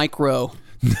 With Mike Rowe.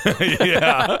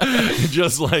 Yeah,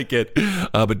 just like it.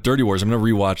 But Dirty Wars, I'm going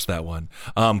to rewatch that one.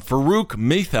 Farouk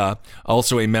Mehta,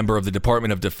 also a member of the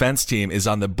Department of Defense team, is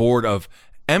on the board of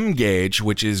Mgage,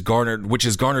 which has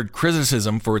garnered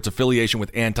criticism for its affiliation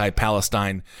with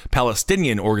Palestinian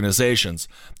organizations.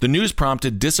 The news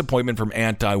prompted disappointment from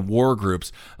anti-war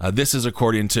groups. This is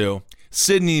according to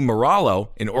Sidney Morallo,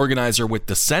 an organizer with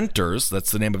Dissenters,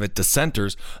 that's the name of it,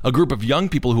 Dissenters, a group of young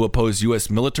people who oppose U.S.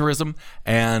 militarism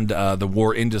and the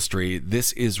war industry.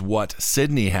 This is what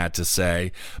Sidney had to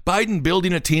say. Biden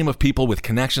building a team of people with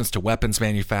connections to weapons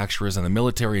manufacturers and the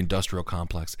military-industrial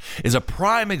complex is a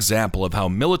prime example of how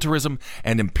militarism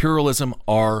and imperialism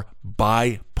are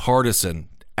bipartisan.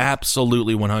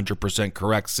 Absolutely 100%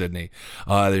 correct, Sidney.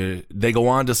 They go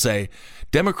on to say,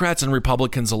 Democrats and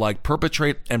Republicans alike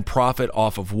perpetrate and profit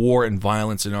off of war and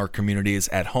violence in our communities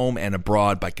at home and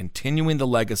abroad by continuing the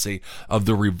legacy of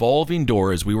the revolving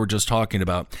door, as we were just talking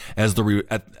about, of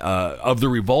the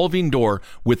revolving door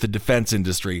with the defense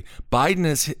industry.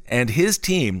 Biden and his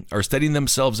team are setting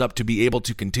themselves up to be able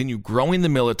to continue growing the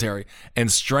military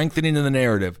and strengthening the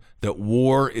narrative that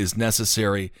war is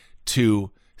necessary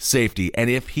to safety. And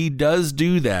if he does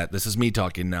do that, this is me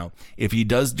talking now, if he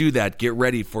does do that, get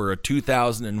ready for a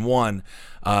 2001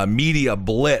 media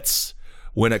blitz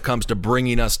when it comes to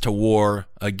bringing us to war.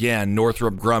 Again,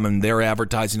 Northrop Grumman, they're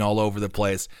advertising all over the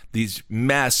place. These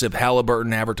massive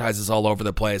Halliburton advertises all over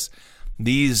the place.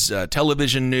 These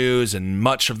television news and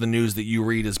much of the news that you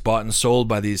read is bought and sold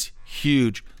by these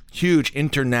huge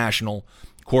international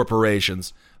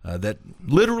corporations that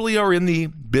literally are in the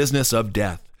business of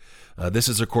death. This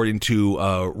is according to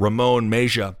Ramon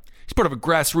Mejia. He's part of a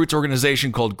grassroots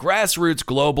organization called Grassroots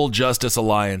Global Justice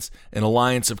Alliance, an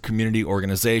alliance of community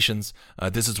organizations.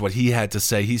 This is what he had to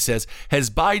say. He says, has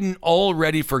Biden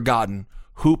already forgotten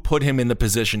who put him in the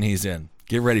position he's in?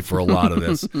 Get ready for a lot of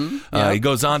this. He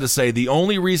goes on to say, the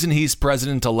only reason he's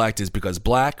president-elect is because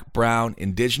black, brown,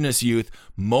 indigenous youth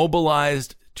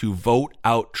mobilized to vote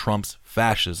out Trump's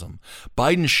fascism.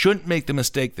 Biden shouldn't make the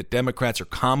mistake that Democrats are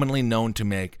commonly known to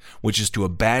make, which is to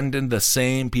abandon the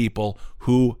same people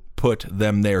who put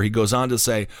them there. He goes on to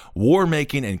say, war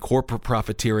making and corporate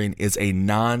profiteering is a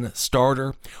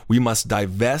non-starter. We must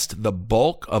divest the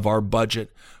bulk of our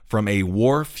budget from a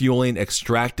war-fueling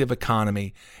extractive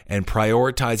economy and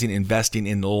prioritizing investing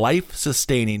in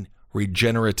life-sustaining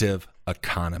regenerative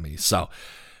economy. So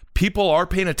people are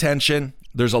paying attention.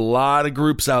 There's a lot of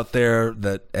groups out there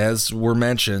that, as were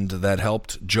mentioned, that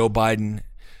helped Joe Biden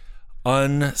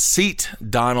unseat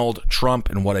Donald Trump,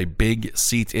 and what a big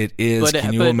seat it is.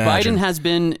 Can you imagine? Biden has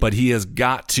been, but he has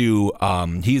got to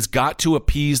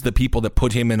appease the people that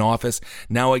put him in office.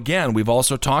 Now, again, we've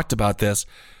also talked about this.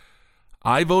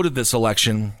 I voted this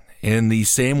election in the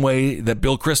same way that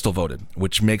Bill Kristol voted,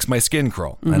 which makes my skin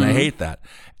crawl, and I hate that.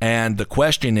 And the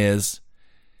question is,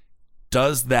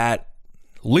 does that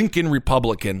Lincoln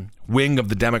Republican wing of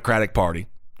the Democratic Party,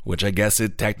 which I guess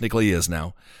it technically is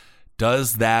now,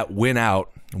 does that win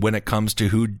out when it comes to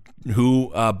who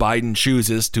Biden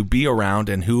chooses to be around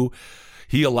and who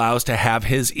he allows to have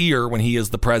his ear when he is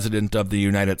the president of the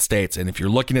United States? And if you're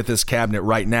looking at this cabinet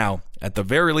right now, at the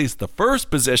very least, the first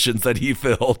positions that he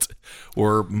filled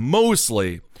were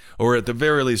mostly, or at the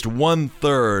very least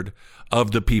 1/3 of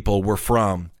the people were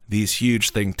from these huge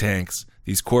think tanks,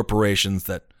 these corporations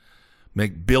that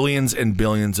make billions and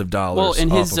billions of dollars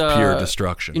off of pure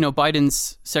destruction.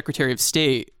 Biden's Secretary of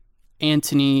State,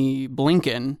 Antony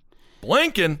Blinken,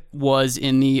 was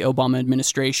in the Obama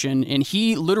administration, and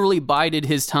he literally bided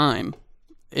his time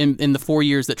in the 4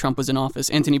 years that Trump was in office.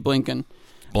 Antony Blinken.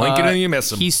 And you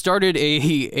miss him. He started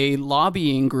a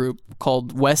lobbying group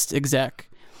called West Exec,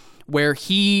 where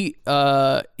he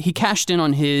cashed in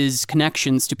on his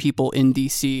connections to people in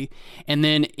D.C. And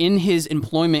then in his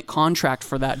employment contract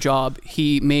for that job,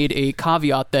 he made a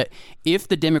caveat that if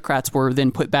the Democrats were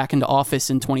then put back into office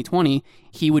in 2020,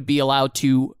 he would be allowed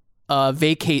to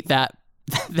vacate that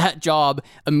job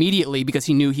immediately because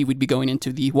he knew he would be going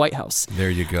into the White House. There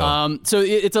you go. So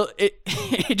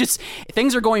it just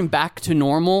things are going back to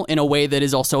normal in a way that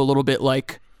is also a little bit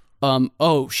like,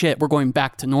 oh shit, we're going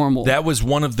back to normal. That was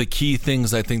one of the key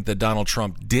things I think that Donald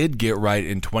Trump did get right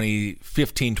in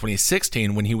 2015,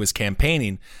 2016 when he was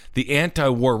campaigning. The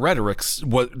anti-war rhetoric,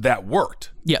 that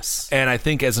worked. Yes. And I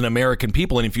think as an American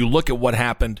people, and if you look at what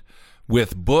happened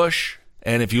with Bush,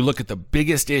 and if you look at the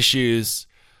biggest issues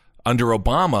under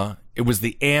Obama, it was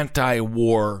the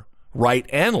anti-war right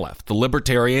and left, the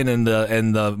libertarian and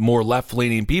the more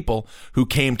left-leaning people who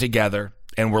came together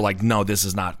and were like, no, this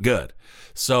is not good.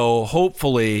 So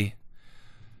hopefully,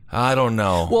 I don't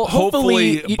know. Well,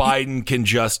 hopefully Biden can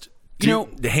just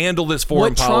handle this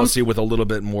foreign policy with a little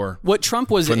bit more. What Trump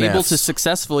was able to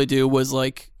successfully do was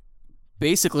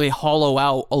basically hollow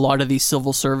out a lot of these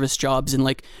civil service jobs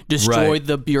and destroy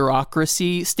the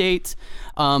bureaucracy state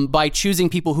by choosing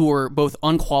people who were both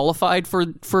unqualified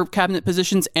for cabinet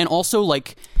positions and also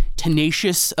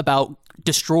tenacious about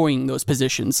destroying those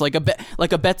positions, like a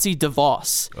Betsy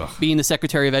DeVos being the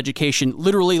Secretary of Education,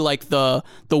 literally like the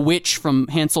witch from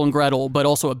Hansel and Gretel, but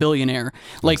also a billionaire,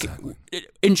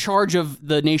 in charge of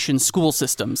the nation's school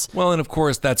systems. Well, and of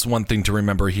course, that's one thing to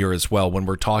remember here as well when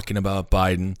we're talking about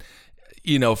Biden.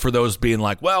 For those being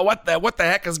like, well, what the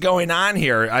heck is going on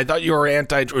here? I thought you were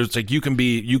anti. It's like you can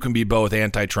be both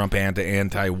anti-Trump and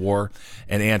anti-war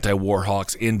and anti-war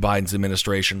hawks in Biden's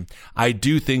administration. I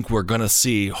do think we're going to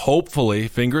see, hopefully,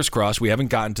 fingers crossed. We haven't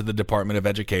gotten to the Department of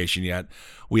Education yet.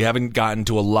 We haven't gotten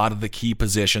to a lot of the key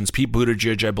positions. Pete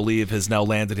Buttigieg, I believe, has now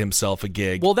landed himself a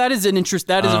gig. Well, that is a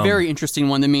very interesting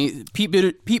one to me. Pete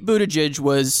Buttigieg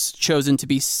was chosen to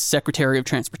be Secretary of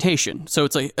Transportation, so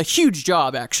it's a huge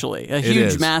job, actually,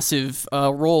 huge, massive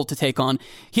role to take on.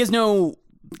 He has no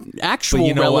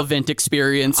actual relevant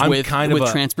experience with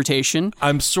transportation.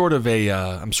 I'm sort of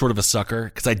a sucker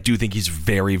because I do think he's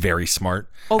very, very smart,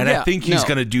 I think he's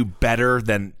going to do better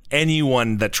than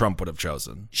anyone that Trump would have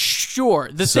chosen. Sure.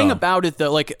 The thing about it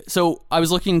though, so I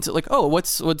was looking to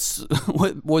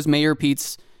what was Mayor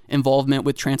Pete's involvement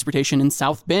with transportation in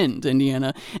South Bend,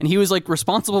 Indiana, and he was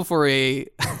responsible for a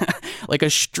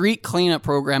street cleanup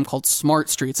program called Smart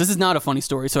Streets. This is not a funny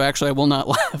story, so actually I will not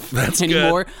laugh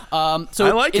anymore. I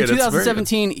like in it.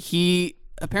 2017, he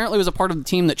apparently was a part of the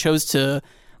team that chose to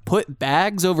put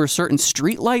bags over certain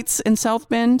streetlights in South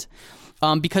Bend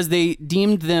because they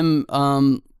deemed them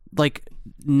like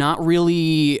not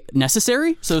really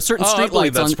necessary. So certain I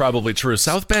believe streetlights that's probably true.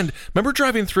 South Bend. Remember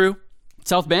driving through?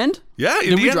 South Bend? Yeah, Did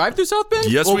we Indiana. drive through South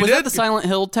Bend? Yes, Well, we was did. that the Silent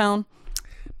Hill town?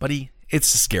 Buddy,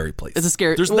 it's a scary place. It's a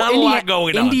scary. There's not a lot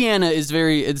going on. Indiana is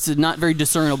it's not very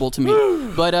discernible to me.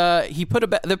 But he put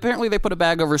apparently they put a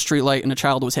bag over a streetlight and a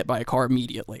child was hit by a car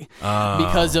immediately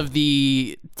because of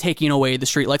the taking away the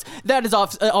streetlights. That is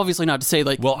obviously not to say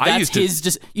like I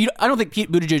don't think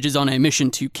Pete Buttigieg is on a mission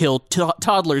to kill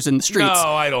toddlers in the streets.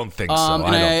 No, I don't think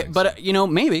so. But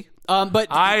maybe. But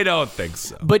I don't think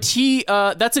so. But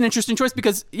that's an interesting choice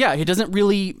because it doesn't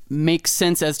really make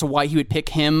sense as to why he would pick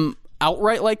him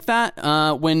outright like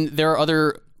that when there are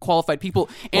other qualified people.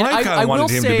 And I kind of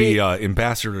wanted him to say, be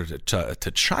ambassador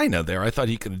to China. There, I thought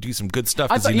he could do some good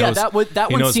stuff. I thought,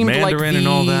 that one seemed Mandarin like and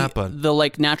all that, but the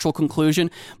like natural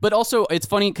conclusion. But also, it's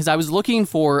funny because I was looking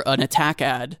for an attack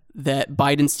ad that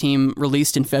Biden's team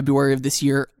released in February of this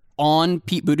year on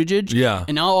Pete Buttigieg. Yeah.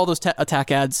 And now all those attack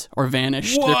ads are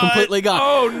vanished. What? They're completely gone.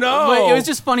 Oh, no. But it was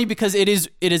just funny because it is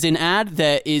an ad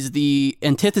that is the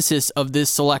antithesis of this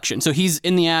selection. So he's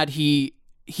in the ad, he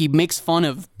makes fun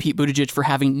of Pete Buttigieg for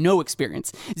having no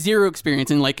experience, zero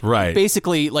experience, and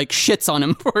basically like shits on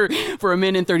him for a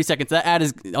minute and 30 seconds. That ad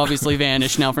is obviously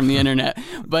vanished now from the internet.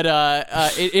 But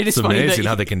it is funny. It's amazing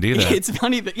how they can do that. It's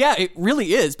funny that, it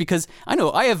really is because I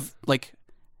know I have like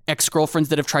ex-girlfriends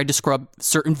that have tried to scrub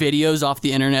certain videos off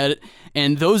the internet,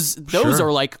 and those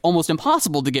are like almost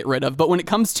impossible to get rid of. But when it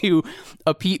comes to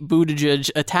a Pete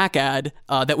Buttigieg attack ad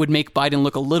that would make Biden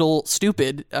look a little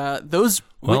stupid, those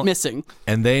went missing.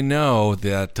 And they know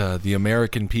that the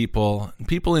American people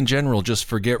in general, just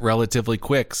forget relatively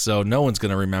quick, so no one's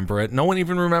going to remember it. No one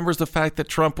even remembers the fact that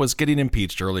Trump was getting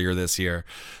impeached earlier this year.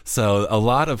 So a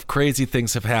lot of crazy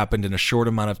things have happened in a short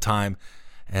amount of time.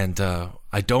 And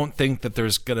I don't think that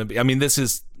there's going to be... I mean, this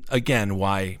is, again,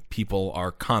 why people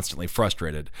are constantly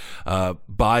frustrated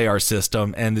by our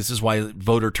system, and this is why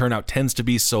voter turnout tends to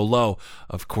be so low.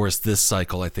 Of course, this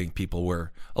cycle, I think people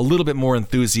were a little bit more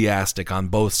enthusiastic on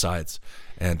both sides.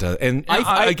 And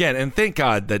thank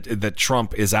God that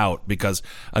Trump is out, because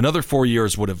another 4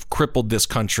 years would have crippled this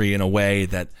country in a way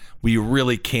that we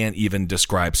really can't even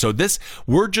describe. So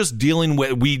we're just dealing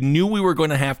with, we knew we were going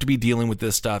to have to be dealing with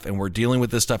this stuff, and we're dealing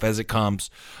with this stuff as it comes.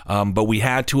 But we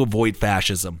had to avoid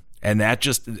fascism. And that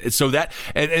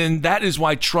that is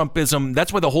why Trumpism,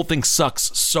 that's why the whole thing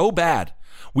sucks so bad.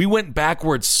 We went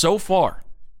backwards so far.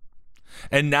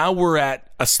 And now we're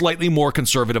at a slightly more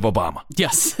conservative Obama.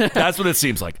 Yes. That's what it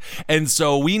seems like. And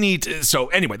so we need to,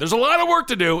 anyway, there's a lot of work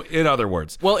to do, in other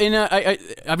words. Well,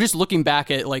 I'm just looking back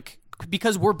at, like,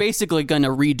 because we're basically going to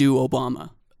redo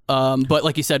Obama. But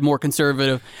like you said, more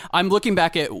conservative. I'm looking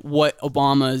back at what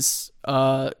Obama's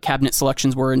cabinet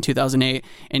selections were in 2008.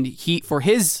 And for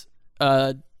his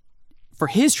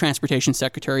transportation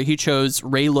secretary, he chose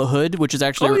Ray LaHood, which is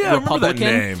actually a Republican.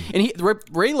 I remember that name. And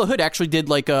Ray LaHood actually did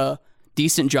like a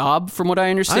decent job, from what I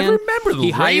understand. I remember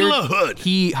Ray LaHood.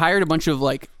 He hired a bunch of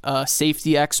like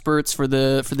safety experts for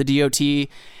the DOT,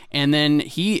 and then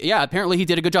apparently he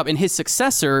did a good job. And his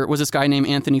successor was this guy named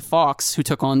Anthony Fox, who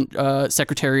took on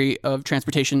Secretary of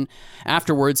Transportation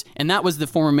afterwards, and that was the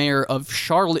former mayor of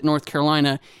Charlotte, North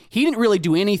Carolina. He didn't really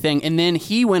do anything, and then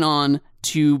he went on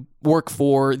to work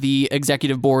for the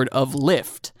executive board of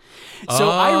Lyft. So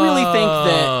I really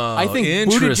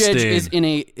think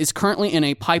Buttigieg is currently in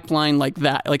a pipeline like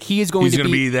that. Like he's going to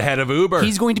be the head of Uber.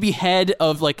 He's going to be head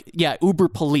of Uber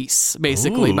police,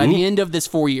 basically, by the end of this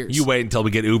 4 years. You wait until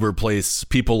we get Uber police.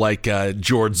 People like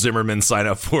George Zimmerman sign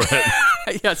up for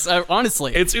it. Yes,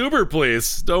 honestly. It's Uber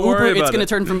police. Don't worry about it. It's going to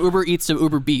turn from Uber Eats to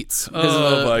Uber Beats.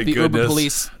 Because my the goodness. Uber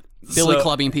police Billy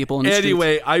clubbing people in the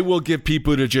anyway, streets. I will give Pete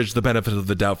Buttigieg the benefit of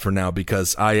the doubt for now,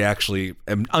 because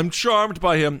I'm charmed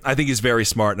by him. I think he's very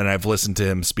smart, and I've listened to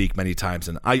him speak many times,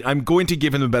 and I'm going to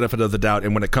give him the benefit of the doubt.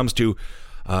 And when it comes to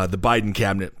the Biden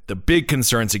cabinet, the big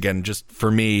concerns, again, just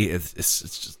for me, it's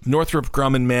just Northrop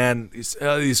Grumman, man,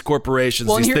 these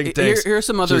corporations, these think tanks. Here are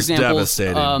some other examples.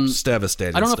 Devastating. It's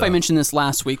devastating. I don't know stuff. if I mentioned this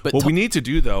last week, but what we need to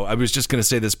do, though, I was just going to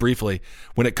say this briefly.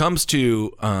 When it comes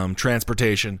to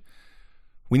transportation,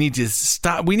 we need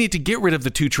to get rid of the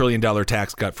 $2 trillion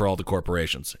tax cut for all the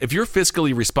corporations. If you're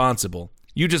fiscally responsible,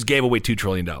 you just gave away $2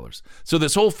 trillion. So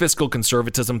this whole fiscal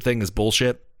conservatism thing is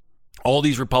bullshit. All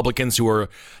these Republicans who are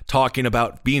talking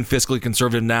about being fiscally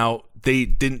conservative now, they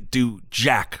didn't do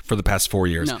jack for the past 4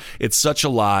 years. No. It's such a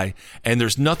lie. And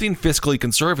there's nothing fiscally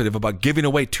conservative about giving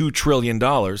away $2 trillion,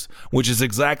 which is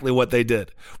exactly what they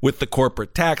did with the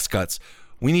corporate tax cuts.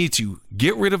 We need to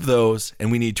get rid of those,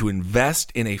 and we need to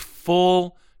invest in a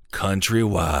full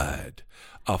countrywide.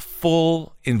 A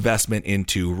full investment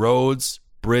into roads,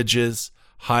 bridges,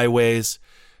 highways,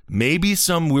 maybe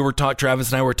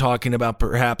Travis and I were talking about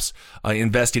perhaps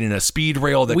investing in a speed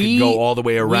rail that could go all the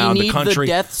way around the country. We need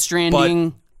the Death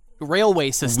Stranding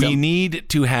railway system. We need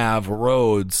to have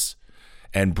roads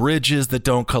and bridges that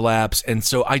don't collapse. And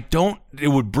so it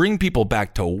would bring people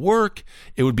back to work.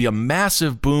 It would be a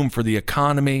massive boom for the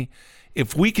economy.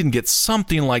 If we can get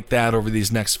something like that over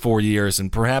these next 4 years,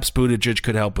 and perhaps Buttigieg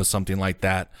could help with something like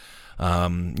that,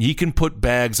 he can put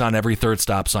bags on every third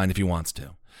stop sign if he wants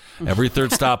to. Every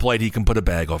third stoplight, he can put a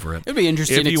bag over it. It'd be an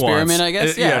interesting experiment, I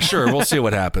guess. Yeah, sure. We'll see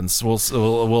what happens. We'll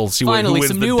see. Finally,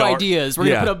 some new ideas. We're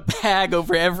gonna put a bag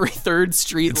over every third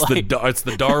street light. It's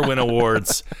the Darwin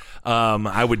Awards.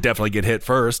 I would definitely get hit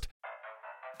first.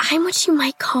 I'm what you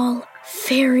might call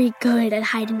very good at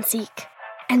hide and seek.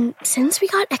 And since we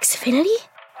got Xfinity,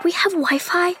 we have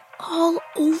Wi-Fi all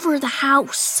over the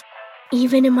house,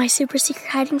 even in my super secret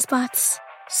hiding spots.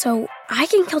 So I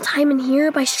can kill time in here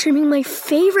by streaming my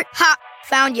favorite... Ha!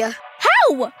 Found you.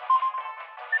 How?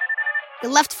 You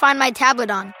left Find My tablet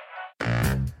on.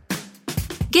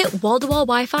 Get wall-to-wall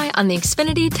Wi-Fi on the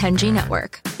Xfinity 10G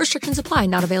network. Restrictions apply.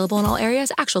 Not available in all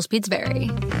areas. Actual speeds vary.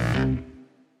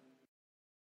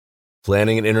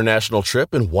 Planning an international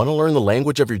trip and want to learn the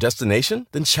language of your destination?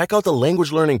 Then check out the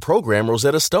language learning program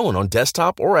Rosetta Stone on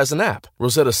desktop or as an app.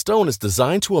 Rosetta Stone is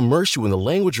designed to immerse you in the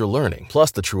language you're learning.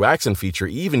 Plus, the True Accent feature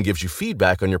even gives you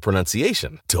feedback on your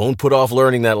pronunciation. Don't put off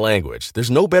learning that language. There's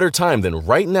no better time than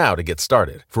right now to get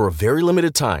started. For a very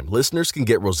limited time, listeners can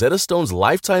get Rosetta Stone's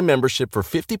lifetime membership for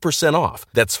 50% off.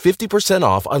 That's 50%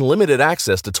 off unlimited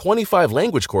access to 25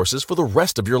 language courses for the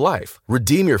rest of your life.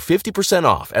 Redeem your 50%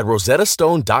 off at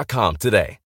rosettastone.com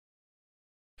today.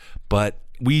 But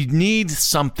we need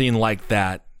something like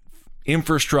that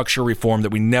infrastructure reform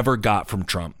that we never got from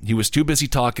Trump. He was too busy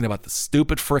talking about the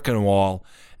stupid frickin' wall.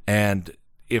 And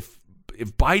if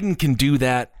Biden can do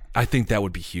that, I think that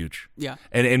would be huge. Yeah.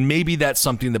 And maybe that's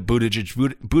something that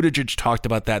Buttigieg talked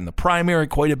about that in the primary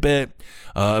quite a bit.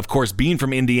 Of course, being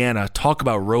from Indiana, talk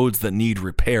about roads that need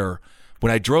repair.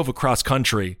 When I drove across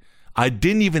country, I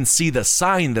didn't even see the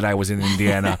sign that I was in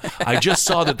Indiana. I just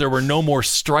saw that there were no more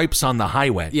stripes on the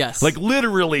highway. Yes. Like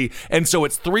literally. And so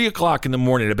it's 3:00 in the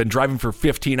morning. I've been driving for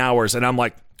 15 hours and I'm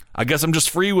like, I guess I'm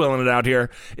just freewheeling it out here.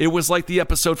 It was like the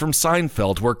episode from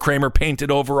Seinfeld where Kramer painted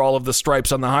over all of the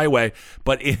stripes on the highway.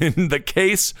 But in the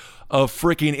case of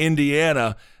freaking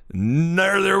Indiana,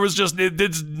 there was just,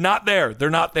 it's not there. They're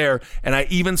not there. And I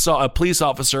even saw a police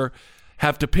officer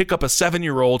have to pick up a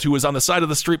 7-year-old who was on the side of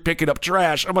the street picking up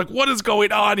trash. I'm like, what is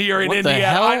going on here in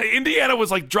Indiana? Indiana was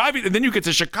like driving, and then you get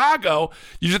to Chicago,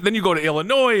 then you go to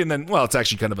Illinois, and then, well, it's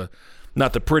actually kind of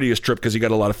not the prettiest trip because you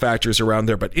got a lot of factories around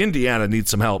there, but Indiana needs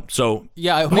some help. So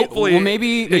yeah, hopefully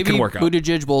maybe it can work out.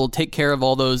 Buttigieg will take care of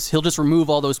all those. He'll just remove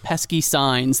all those pesky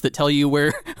signs that tell you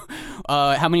where,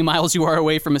 how many miles you are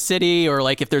away from a city, or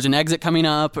like if there's an exit coming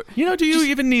up. Do you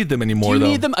even need them anymore? Do you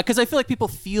need them? Because I feel like people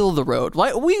feel the road.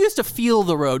 We used to feel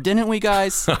the road, didn't we,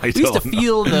 guys? We used to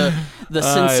feel the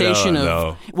sensation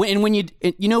of when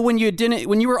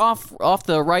you were off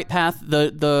the right path.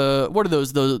 The what are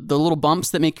those? The little bumps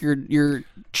that make your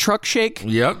truck shake?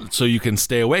 Yep. So you can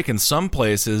stay awake. And some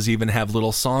places even have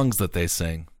little songs that they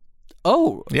sing.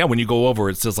 Oh. Yeah, when you go over,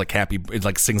 it says like it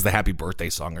like sings the happy birthday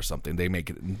song or something. They made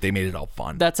it all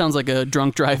fun. That sounds like a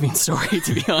drunk driving story,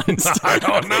 to be honest. I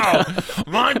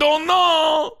don't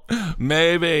know.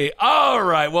 Maybe. All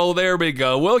right. Well, there we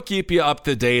go. We'll keep you up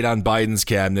to date on Biden's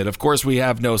cabinet. Of course, we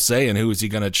have no say in who's he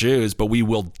going to choose, but we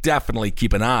will definitely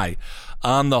keep an eye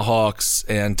on the Hawks.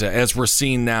 And as we're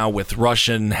seeing now with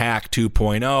Russian hack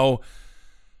 2.0,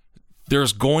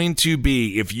 there's going to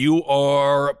be, if you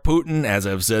are Putin, as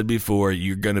I've said before,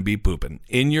 you're going to be pooping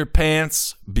in your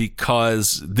pants,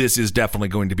 because this is definitely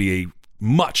going to be a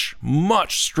much,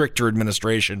 much stricter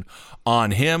administration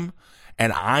on him.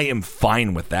 And I am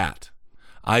fine with that.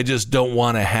 I just don't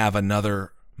want to have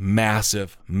another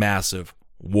massive, massive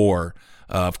war.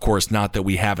 Of course, not that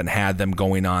we haven't had them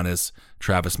going on, as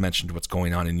Travis mentioned, what's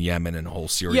going on in Yemen and whole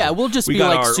Syria. Yeah, we'll just be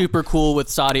like super cool with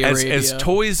Saudi Arabia. As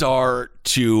toys are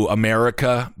to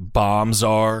America, bombs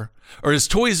are. Or as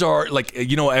toys are, like,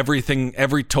 everything,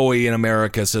 every toy in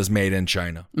America says made in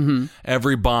China. Mm-hmm.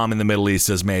 Every bomb in the Middle East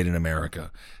says made in America.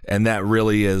 And that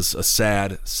really is a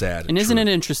sad, sad And isn't truth.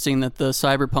 it interesting that the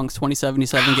Cyberpunk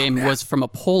 2077 game was from a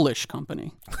Polish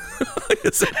company?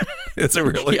 Is it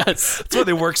really? Yes. That's why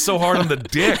they work so hard on the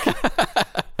dick.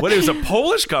 What, it was a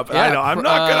Polish company? Yeah, I know.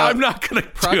 I'm not gonna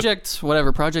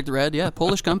Project Red. Yeah,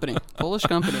 Polish company.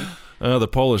 The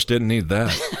Polish didn't need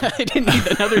that. I didn't need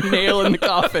another nail in the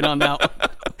coffin on that one.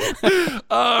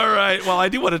 All right. Well, I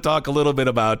do want to talk a little bit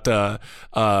about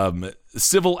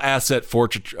civil asset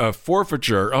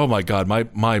forfeiture. Oh, my God.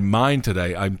 My mind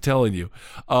today, I'm telling you.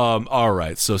 All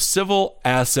right. So civil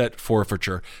asset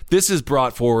forfeiture. This is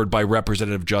brought forward by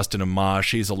Representative Justin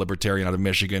Amash. He's a libertarian out of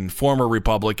Michigan, former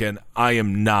Republican. I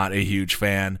am not a huge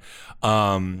fan.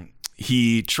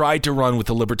 He tried to run with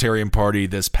the Libertarian Party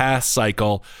this past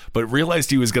cycle, but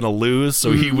realized he was going to lose.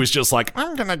 So he was just like,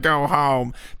 I'm going to go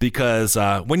home. Because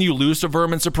when you lose to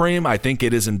Vermin Supreme, I think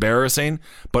it is embarrassing.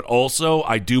 But also,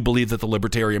 I do believe that the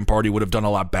Libertarian Party would have done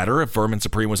a lot better if Vermin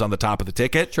Supreme was on the top of the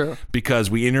ticket. True. Because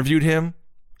we interviewed him.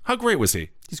 How great was he?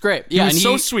 He's great. Yeah, he was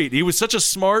so sweet. He was such a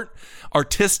smart,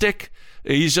 artistic.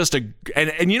 He's just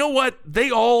and you know what? They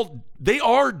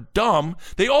are dumb.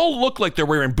 They all look like they're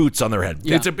wearing boots on their head.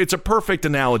 Yeah. It's a perfect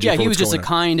analogy. Yeah, for he was just a on.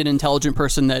 kind and intelligent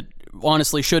person that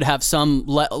honestly should have some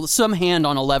hand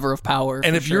on a lever of power.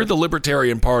 And if you're the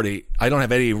Libertarian Party, I don't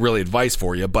have any really advice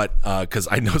for you, but because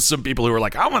I know some people who are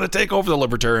like, I want to take over the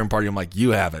Libertarian Party. I'm like,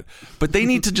 you have it. But they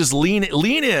need to just lean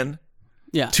in.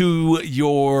 Yeah. To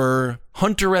your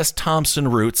Hunter S. Thompson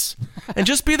roots and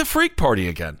just be the freak party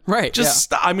again. Right. Just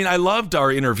stop. I mean, I loved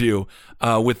our interview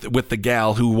with the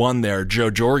gal who won there, Jo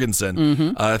Jorgensen.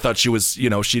 Mm-hmm. I thought she was,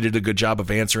 she did a good job of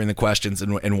answering the questions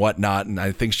and whatnot. And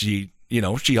I think she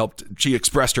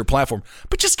expressed her platform,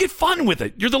 but just get fun with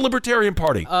it. You're the Libertarian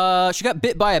Party. She got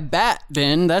bit by a bat,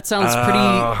 Ben. That sounds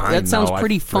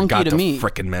pretty funky to me.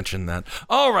 Frickin' mention that.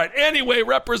 All right. Anyway,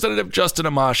 Representative Justin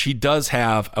Amash, he does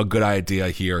have a good idea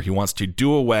here. He wants to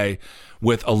do away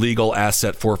with illegal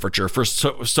asset forfeiture.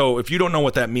 So if you don't know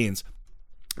what that means,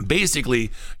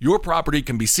 basically, your property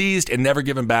can be seized and never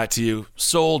given back to you,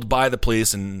 sold by the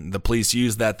police, and the police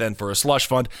use that then for a slush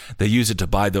fund. They use it to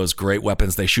buy those great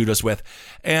weapons they shoot us with,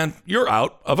 and you're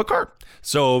out of a car.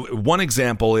 So one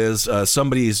example is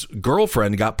somebody's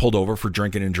girlfriend got pulled over for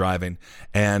drinking and driving,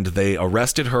 and they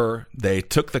arrested her. They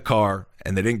took the car,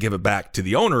 and they didn't give it back to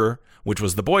the owner, which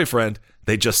was the boyfriend.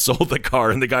 They just sold the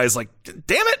car, and the guy's like,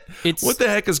 damn it, what the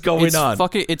heck is going on?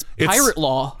 It's pirate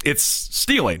law. It's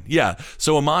stealing, yeah.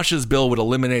 So Amash's bill would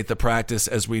eliminate the practice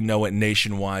as we know it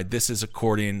nationwide. This is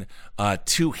according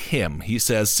to him. He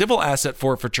says civil asset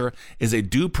forfeiture is a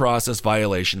due process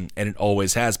violation, and it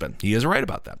always has been. He is right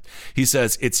about that. He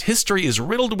says its history is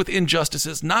riddled with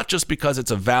injustices, not just because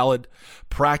it's a valid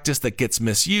practice that gets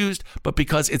misused, but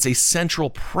because it's a central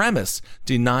premise.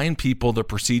 Denying people their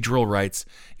procedural rights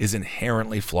is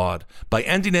inherently flawed. By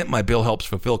ending it, my bill helps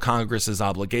fulfill Congress's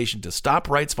obligation to stop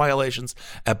rights violations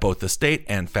at both the state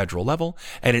and federal level,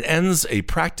 and it ends a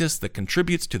practice that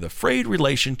contributes to the frayed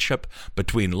relationship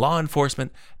between law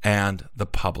enforcement and the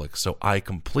public. So I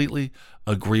completely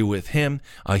agree with him.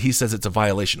 He says it's a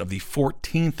violation of the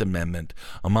 14th Amendment.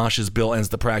 Amash's bill ends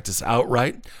the practice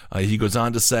outright. He goes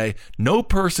on to say, no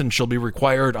person shall be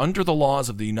required under the laws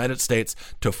of the United States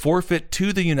to forfeit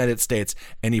to the United States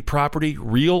any property,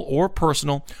 real or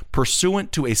personal,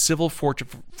 pursuant to a civil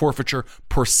forfeiture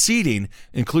proceeding,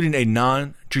 including a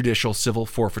non-judicial civil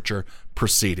forfeiture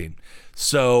proceeding.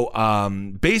 So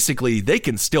basically, they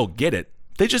can still get it.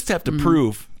 They just have to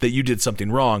prove that you did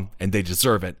something wrong and they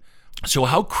deserve it. So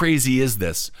how crazy is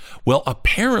this? Well,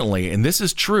 apparently, and this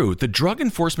is true, the Drug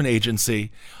Enforcement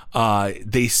Agency,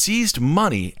 they seized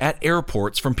money at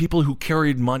airports from people who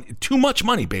carried money, too much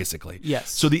money, basically. Yes.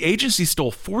 So the agency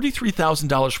stole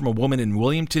 $43,000 from a woman in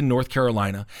Williamton, North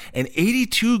Carolina, and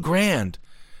 $82,000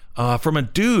 from a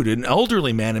dude, an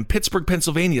elderly man in Pittsburgh,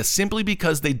 Pennsylvania, simply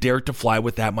because they dared to fly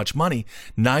with that much money.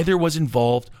 Neither was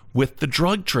involved with the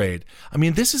drug trade. I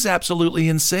mean, this is absolutely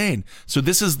insane. So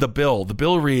this is the bill. The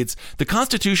bill reads, the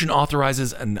Constitution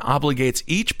authorizes and obligates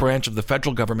each branch of the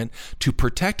federal government to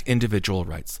protect individual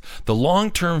rights. The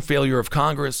long-term failure of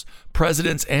Congress,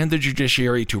 presidents, and the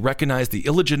judiciary to recognize the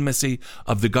illegitimacy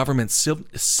of the government's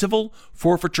civil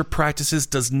forfeiture practices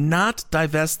does not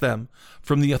divest them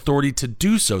from the authority to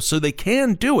do so. So they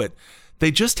can do it. They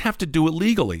just have to do it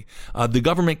legally. The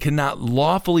government cannot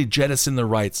lawfully jettison the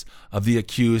rights of the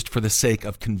accused for the sake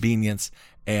of convenience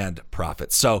and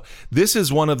profit. So this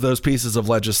is one of those pieces of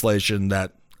legislation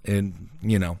that,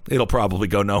 it'll probably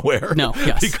go nowhere. No,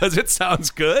 yes. Because it sounds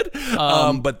good.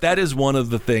 But that is one of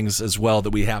the things as well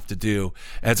that we have to do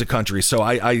as a country. So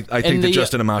I think that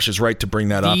Justin Amash is right to bring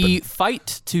that up. The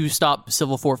fight to stop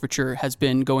civil forfeiture has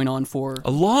been going on for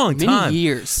a long time. Many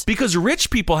years. Because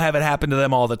rich people have it happen to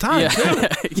them all the time.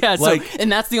 Yeah, yeah.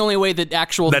 And that's the only way that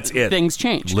things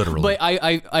change. Literally. But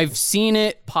I've seen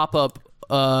it pop up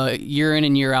year in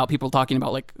and year out, people talking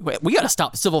about like, we got to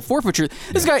stop civil forfeiture.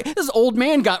 This old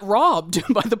man got robbed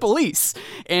by the police,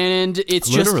 and it's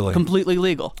just completely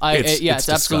legal. It's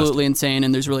absolutely insane,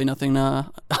 and there's really nothing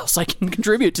else I can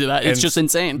contribute to that. It's just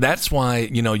insane. That's why,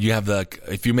 you have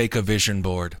if you make a vision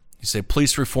board, you say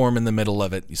police reform in the middle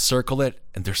of it, you circle it,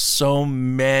 and there's so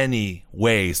many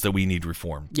ways that we need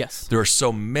reform. Yes. There are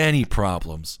so many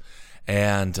problems.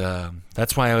 And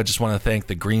that's why I just want to thank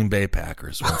the Green Bay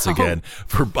Packers once again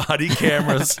for body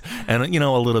cameras and, a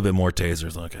little bit more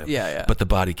tasers. Okay. Yeah. But the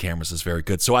body cameras is very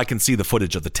good. So I can see the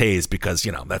footage of the tase because,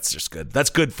 that's just good.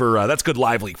 That's good for, that's good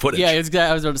live leak footage. Yeah,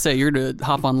 I was about to say, you're going to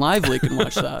hop on live leak and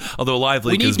watch that. Although live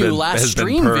leak has been last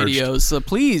stream videos, so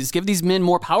please give these men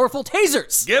more powerful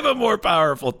tasers. Give them more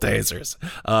powerful tasers.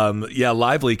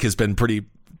 Live leak has been pretty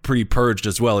purged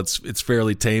as well. It's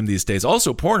fairly tame these days.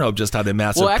 Also, Pornhub just had a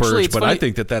massive purge, but funny. I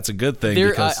think that's a good thing.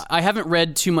 Because I haven't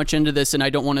read too much into this, and I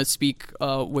don't want to speak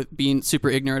with being super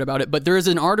ignorant about it, but there is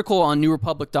an article on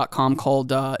newrepublic.com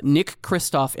called Nick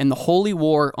Kristof and the Holy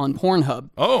War on Pornhub.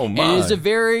 Oh, my. And it's a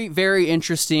very, very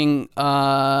interesting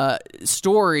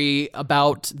story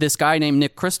about this guy named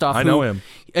Nick Kristof. I know him.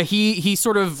 He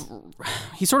sort of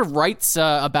writes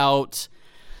about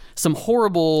some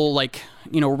horrible,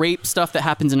 rape stuff that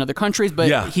happens in other countries,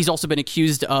 but he's also been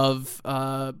accused of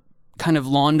kind of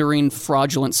laundering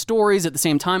fraudulent stories at the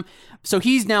same time. So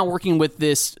he's now working with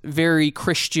this very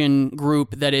Christian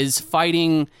group that is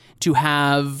fighting to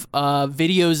have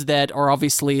videos that are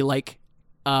obviously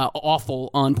awful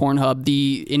on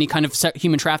Pornhub, any kind of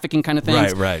human trafficking kind of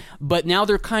things. Right. But now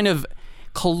they're kind of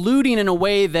colluding in a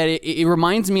way that it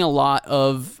reminds me a lot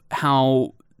of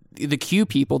how the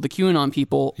QAnon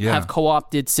people have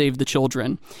co-opted Save the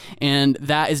Children. And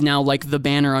that is now the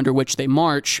banner under which they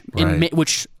march,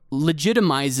 which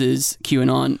legitimizes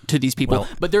QAnon to these people.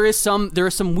 But there is some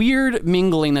weird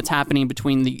mingling that's happening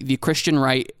between the Christian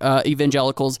right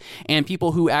evangelicals and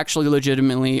people who actually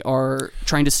legitimately are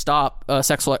trying to stop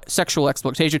sexual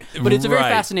exploitation. But it's a very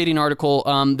fascinating article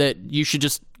that you should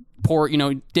just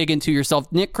dig into yourself.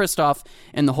 Nick Kristof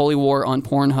and the Holy War on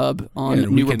Pornhub on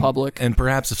New Republic. And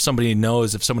perhaps if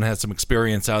someone has some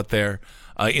experience out there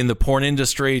in the porn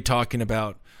industry talking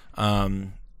about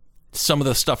some of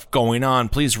the stuff going on,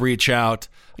 please reach out.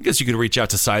 I guess you could reach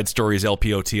out to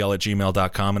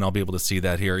sidestorieslpotl@gmail.com, and I'll be able to see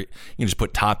that here. You can just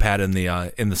put Top Hat in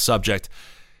the subject.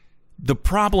 The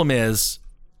problem is,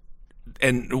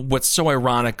 and what's so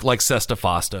ironic, like Sesta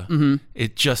Fosta,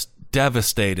 it just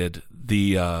devastated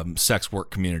the sex work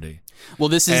community. Well,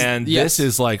 this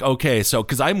is okay, so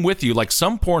because I'm with you,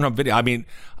 some Pornhub video. I mean,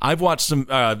 I've watched some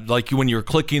when you're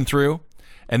clicking through,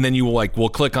 and then you will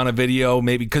click on a video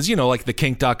maybe because the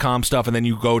kink.com stuff, and then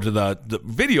you go to the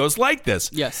videos like this.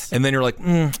 Yes, and then you're like,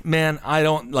 man, I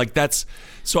don't like that's.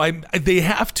 So they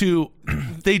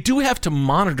do have to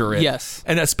monitor it. Yes,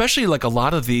 and especially a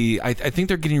lot of I think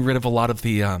they're getting rid of a lot of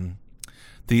the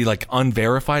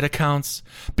unverified accounts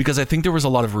because I think there was a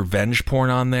lot of revenge porn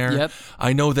on there. Yep.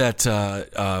 I know that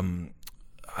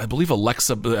I believe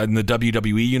Alexa in the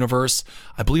WWE universe,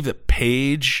 I believe that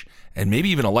Paige and maybe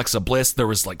even Alexa Bliss, there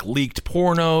was leaked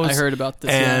pornos. I heard about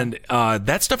this. And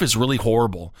that stuff is really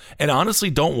horrible. And honestly,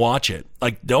 don't watch it.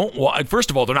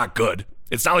 First of all, they're not good.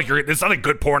 It's not it's not a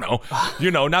good porno.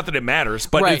 Not that it matters,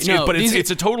 but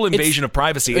it's a total invasion of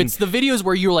privacy. It's the videos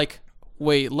where you're like,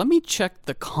 wait, let me check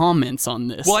the comments on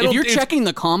this. Well, if you're checking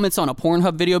the comments on a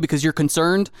Pornhub video because you're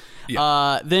concerned,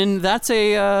 then that's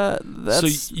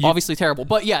obviously terrible.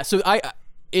 But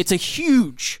it's a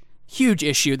huge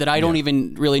issue that I don't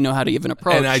even really know how to even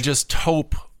approach. And I just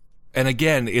hope, and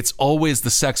again, it's always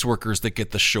the sex workers that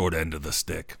get the short end of the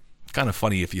stick. Kind of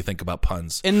funny if you think about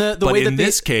puns. And the way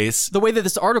that the way that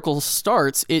this article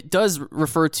starts, it does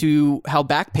refer to how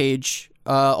Backpage.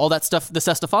 All that stuff, the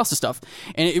Sesta Fosta stuff,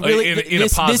 and it really in a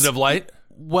positive light.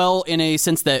 Well, in a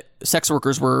sense that sex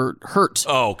workers were hurt.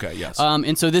 Oh, okay, yes.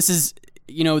 And so this is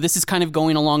kind of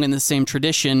going along in the same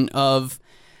tradition of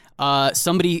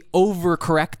somebody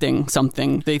overcorrecting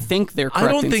something. They think they're correcting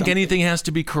I don't think something. anything has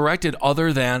to be corrected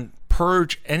other than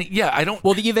purge. I don't.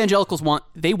 Well, the evangelicals want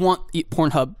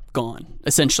Pornhub gone,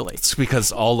 essentially. It's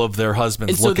because all of their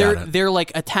husbands and look at it. They're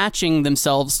attaching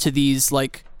themselves to these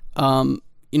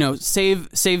save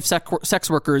sex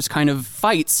workers kind of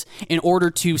fights in order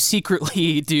to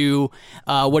secretly do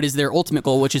what is their ultimate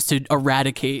goal, which is to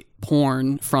eradicate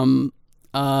porn from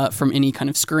any kind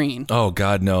of screen. Oh,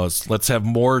 God knows. Let's have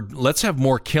more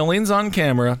killings on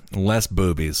camera, less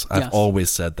boobies. I've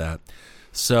always said that.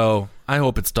 So I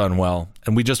hope it's done well.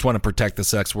 And we just want to protect the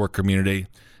sex work community.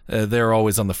 They're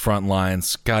always on the front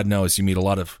lines. God knows you meet a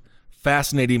lot of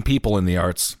fascinating people in the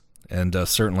arts, and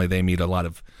certainly they meet a lot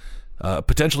of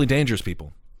potentially dangerous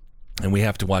people. And we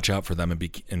have to watch out for them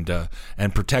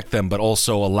and protect them, but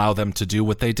also allow them to do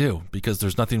what they do, because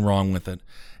there's nothing wrong with it,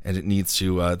 and it needs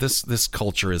to. This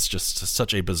culture is just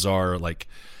such a bizarre. Like,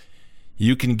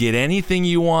 you can get anything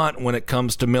you want when it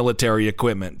comes to military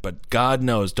equipment, but God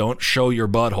knows, don't show your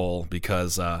butthole,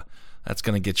 because that's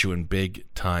going to get you in big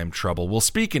time trouble. Well,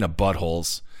 speaking of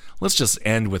buttholes, let's just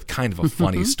end with kind of a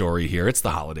funny story here. It's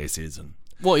the holiday season.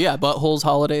 Well, yeah, buttholes,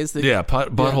 holidays.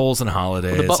 Buttholes and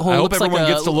holidays. Well, I hope everyone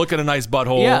gets to look at a nice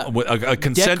butthole, a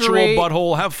consensual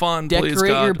butthole. Have fun, please, God.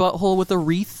 Decorate your butthole with a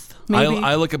wreath, maybe?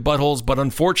 I look at buttholes, but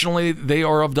unfortunately, they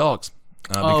are of dogs.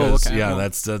 Because, okay. Well,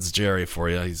 that's Jerry for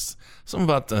you. He's something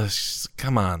about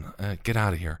come on, get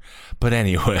out of here. But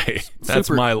anyway,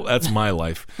 that's my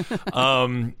life.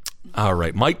 All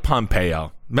right, Mike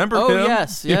Pompeo. Remember him? Oh,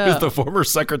 yes, yeah. He was the former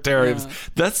secretary.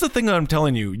 That's the thing that I'm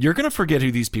telling you. You're going to forget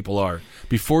who these people are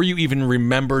before you even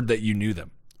remembered that you knew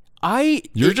them.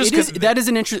 That is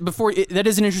an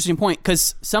interesting point,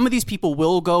 because some of these people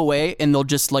will go away and they'll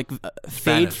just like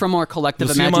fade from our collective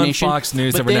imagination. See them on Fox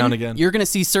News every now and again. You're going to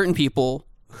see certain people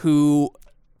who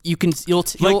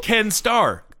like Ken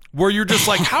Starr, where you're just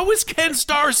like, how is Ken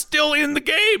Starr still in the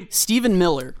game? Stephen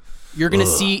Miller. You're going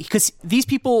to see, because these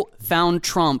people found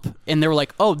Trump and they were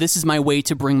like, oh, this is my way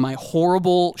to bring my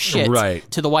horrible shit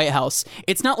to the White House.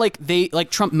 It's not like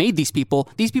Trump made these people.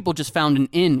 These people just found an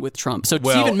in with Trump. So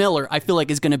Stephen Miller, I feel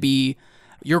like, is going to be,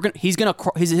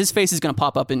 his face is going to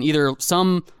pop up in either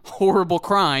some horrible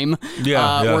crime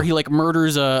where he like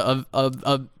murders a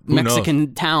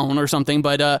Mexican town or something,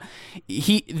 but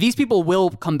these people will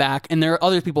come back, and there are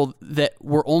other people that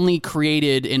were only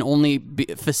created and only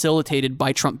facilitated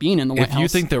by Trump being in the White House. If you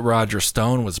think that Roger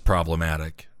Stone was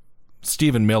problematic,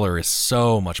 Stephen Miller is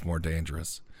so much more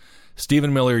dangerous.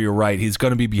 Stephen Miller, you're right, he's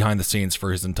going to be behind the scenes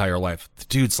for his entire life. The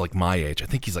dude's like my age. I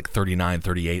think he's like 39,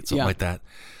 38, something like that.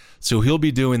 So he'll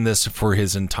be doing this for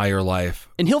his entire life,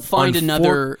 and he'll find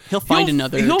another. He'll find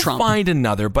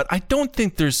another, but I don't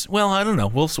think there's. Well, I don't know.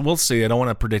 We'll see. I don't want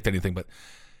to predict anything, but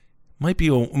might be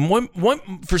one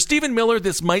for Stephen Miller.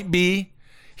 This might be.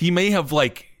 He may have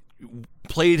like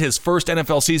played his first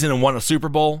NFL season and won a Super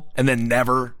Bowl, and then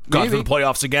never got to the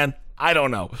playoffs again. I don't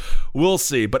know. We'll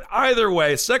see. But either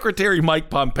way, Secretary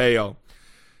Mike Pompeo.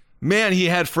 Man, he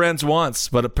had friends once,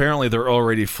 but apparently they're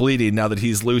already fleeting now that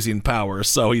he's losing power.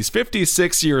 So he's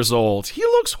 56 years old. He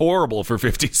looks horrible for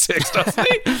 56, doesn't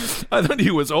he? I thought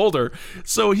he was older.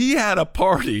 So he had a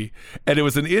party, and it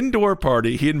was an indoor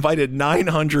party. He invited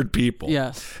 900 people.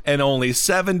 Yes. And only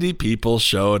 70 people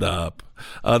showed up.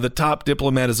 The top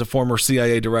diplomat is a former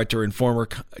CIA director and former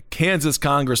Kansas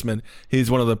congressman.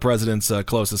 He's one of the president's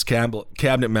closest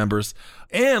cabinet members.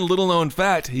 And little known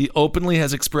fact, he openly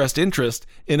has expressed interest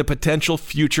in a potential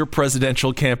future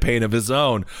presidential campaign of his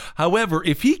own. However,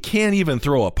 if he can't even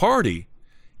throw a party,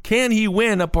 can he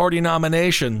win a party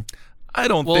nomination? I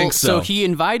don't think so. So he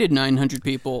invited 900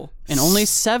 people, and only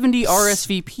 70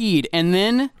 RSVP'd, and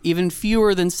then even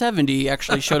fewer than 70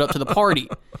 actually showed up to the party.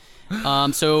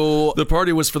 So the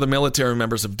party was for the military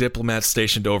members of diplomats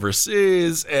stationed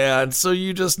overseas, and so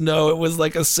you just know it was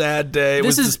like a sad day. It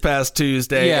was this past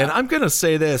Tuesday, and I'm gonna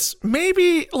say this: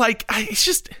 maybe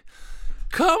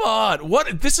come on,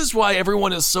 what? This is why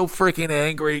everyone is so freaking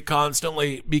angry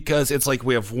constantly, because it's like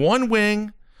we have one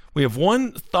wing. We have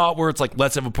one thought where it's like,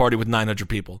 let's have a party with 900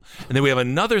 people. And then we have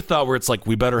another thought where it's like,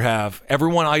 we better have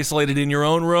everyone isolated in your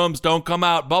own rooms. Don't come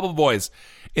out, bubble boys.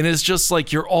 And it's just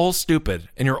like, you're all stupid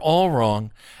and you're all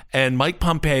wrong. And Mike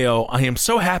Pompeo, I am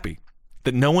so happy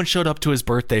that no one showed up to his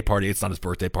birthday party. It's not his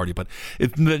birthday party, but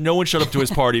no one showed up to his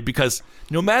party, because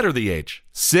no matter the age,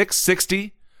 6,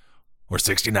 60, or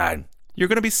 69, you're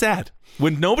going to be sad.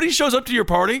 When nobody shows up to your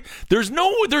party, there's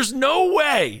no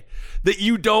way that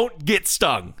you don't get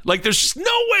stung. Like, there's just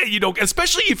no way you don't,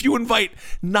 especially if you invite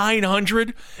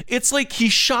 900. It's like he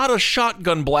shot a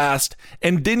shotgun blast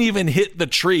and didn't even hit the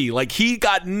tree. Like, he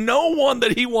got no one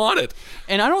that he wanted.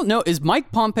 And I don't know, is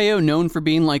Mike Pompeo known for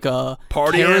being like a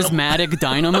party charismatic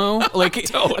dynamo? Like,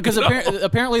 because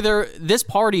apparently this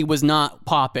party was not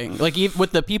popping. Like,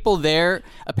 with the people there,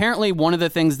 apparently one of the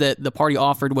things that the party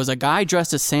offered was a guy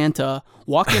dressed as Santa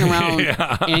walking around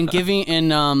and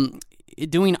giving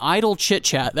doing idle chit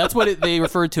chat. That's what they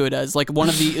referred to it as. Like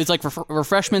it's like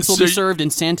refreshments will be served,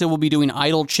 and Santa will be doing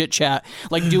idle chit chat,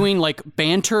 like doing like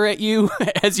banter at you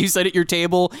as you sit at your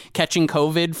table, catching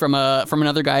COVID from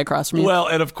another guy across from you. Well,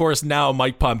 and of course now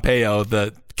Mike Pompeo,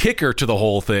 the kicker to the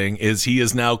whole thing is he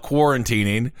is now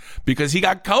quarantining because he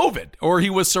got COVID, or he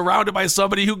was surrounded by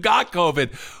somebody who got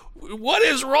COVID. What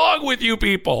is wrong with you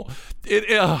people?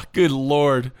 Good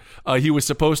Lord. He was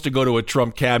supposed to go to a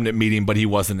Trump cabinet meeting, but he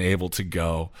wasn't able to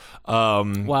go.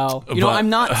 Wow. I'm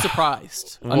not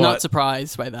surprised. I'm not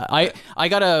surprised by that. I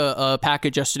got a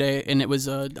package yesterday, and it was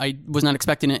I was not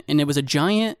expecting it, and it was a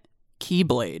giant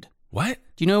Keyblade. What?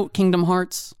 Do you know Kingdom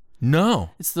Hearts? No.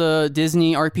 It's the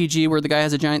Disney RPG where the guy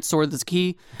has a giant sword that's a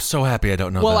key. I'm so happy I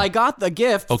don't know Well, that. I got the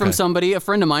gift from somebody, a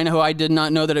friend of mine, who I did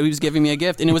not know that he was giving me a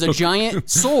gift, and it was a giant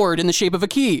sword in the shape of a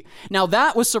key. Now,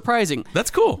 that was surprising. That's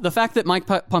cool. The fact that Mike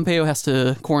Pompeo has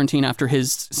to quarantine after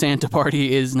his Santa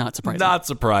party is not surprising. Not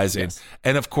surprising. Yes.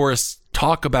 And, of course,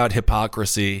 talk about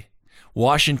hypocrisy.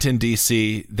 Washington,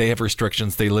 D.C., they have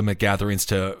restrictions. They limit gatherings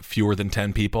to fewer than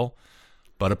 10 people.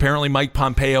 But apparently Mike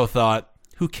Pompeo thought,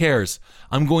 who cares?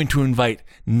 I'm going to invite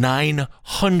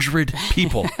 900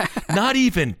 people, not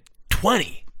even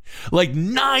 20, like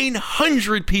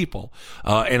 900 people.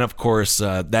 And of course,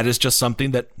 that is just something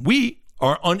that we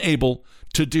are unable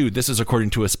to do. This is according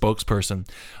to a spokesperson.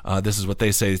 This is what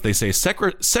they say. They say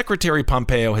Secretary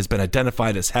Pompeo has been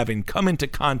identified as having come into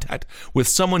contact with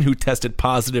someone who tested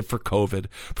positive for COVID.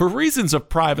 For reasons of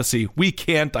privacy, we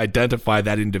can't identify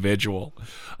that individual.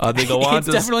 They go on it's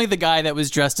definitely the guy that was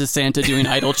dressed as Santa doing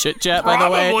idle chit chat, by the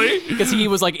way, because he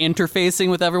was like interfacing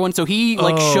with everyone. So he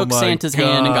shook Santa's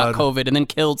hand and got COVID and then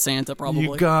killed Santa probably.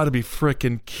 You gotta be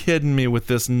freaking kidding me with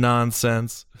this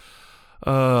nonsense.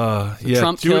 Trump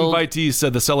two killed... invitees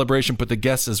said the celebration put the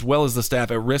guests as well as the staff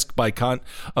at risk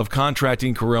of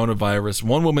contracting coronavirus.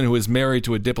 One woman who is married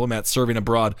to a diplomat serving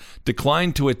abroad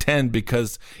declined to attend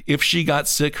because if she got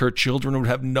sick, her children would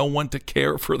have no one to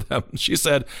care for them. She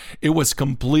said it was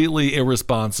completely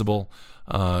irresponsible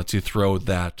to throw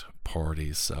that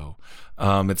party. So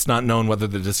it's not known whether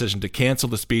the decision to cancel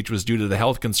the speech was due to the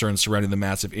health concerns surrounding the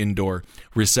massive indoor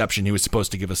reception. He was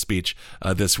supposed to give a speech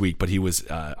this week, but he was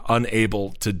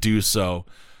unable to do so.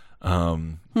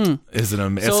 Is it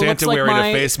a Santa wearing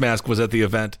a face mask was at the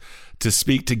event to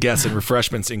speak to guests and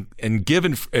refreshments and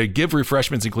give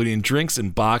refreshments, including drinks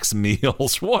and box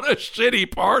meals. What a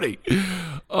shitty party.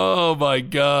 Oh, my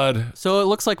God. So it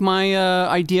looks like my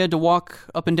idea to walk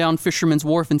up and down Fisherman's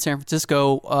Wharf in San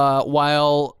Francisco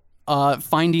while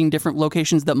finding different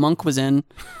locations that Monk was in,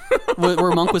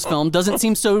 where Monk was filmed, doesn't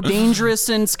seem so dangerous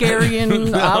and scary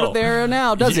and out there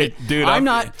now, does it? Dude, I'm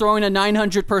not throwing a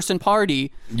 900-person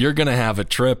party. You're going to have a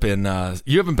trip in...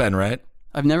 you haven't been, right?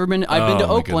 I've never been. I've been to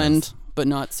Oakland, but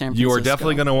not San Francisco. You are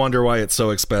definitely going to wonder why it's so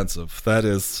expensive. That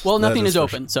is... Well, nothing is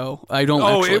open, so I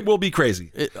don't it will be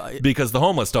crazy because the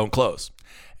homeless don't close.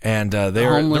 And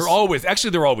they're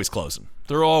always closing.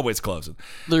 They're always closing.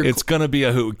 It's going to be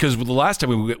a hoot. Because the last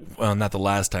time not the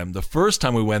last time, the first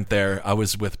time we went there, I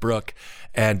was with Brooke,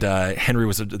 and Henry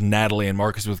was with Natalie, and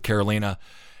Marcus was with Carolina,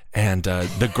 and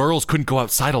the girls couldn't go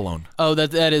outside alone. Oh,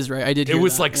 that is right. I did hear that. It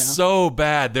was that, so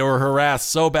bad. They were harassed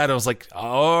so bad. I was like,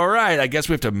 all right, I guess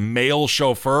we have to mail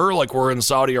chauffeur like we're in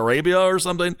Saudi Arabia or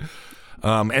something.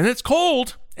 And it's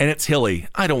cold. And it's hilly.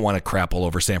 I don't want to crap all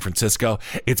over San Francisco.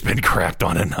 It's been crapped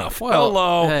on enough. Well,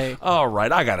 hello. Hey. All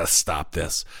right, I got to stop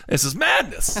this. This is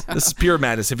madness. This is pure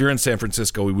madness. If you're in San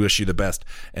Francisco, we wish you the best.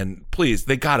 And please,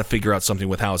 they got to figure out something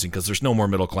with housing because there's no more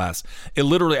middle class. It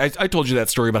literally, I told you that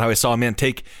story about how I saw a man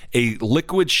take a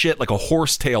liquid shit like a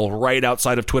horse tail right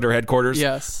outside of Twitter headquarters.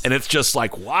 Yes. And it's just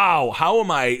like, wow, how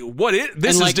am I,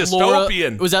 this is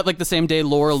dystopian. Was that like the same day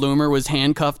Laura Loomer was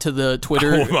handcuffed to the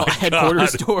Twitter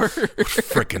headquarters door?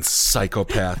 Freaking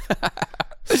psychopath.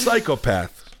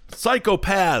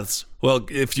 Psychopaths. Well,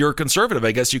 if you're conservative,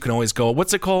 I guess you can always go,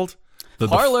 what's it called?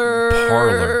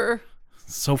 Parlor.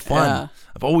 So fun. Yeah.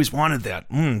 I've always wanted that.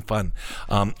 Fun.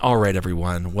 All right,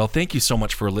 everyone. Well, thank you so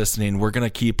much for listening. We're going to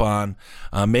keep on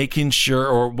making sure,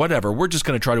 or whatever. We're just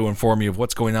going to try to inform you of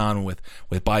what's going on with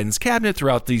Biden's cabinet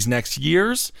throughout these next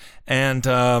years and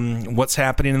what's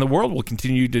happening in the world. We'll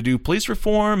continue to do police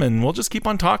reform, and we'll just keep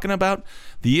on talking about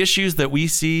the issues that we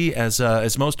see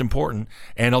as most important.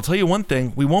 And I'll tell you one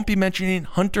thing. We won't be mentioning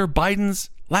Hunter Biden's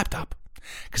laptop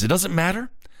because it doesn't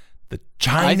matter. The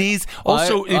Chinese I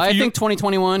think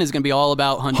 2021 is going to be all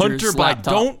about Hunter Biden.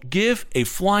 laptop. Don't give a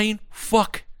flying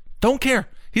fuck. Don't care.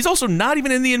 He's also not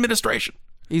even in the administration.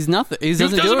 He's nothing. He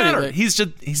doesn't matter.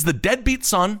 Anything. He's the deadbeat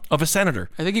son of a senator.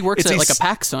 I think he works at like a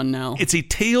PAC son now. It's a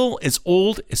tale as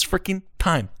old as freaking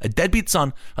time. A deadbeat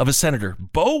son of a senator.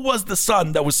 Bo was the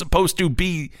son that was supposed to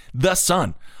be the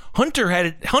son.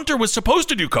 Hunter was supposed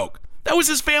to do coke. That was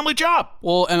his family job.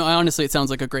 Well, and honestly, it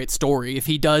sounds like a great story. If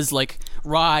he does like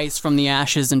rise from the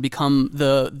ashes and become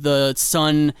the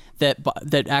son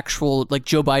that actual like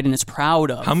Joe Biden is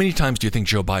proud of. How many times do you think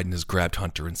Joe Biden has grabbed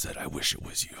Hunter and said, "I wish it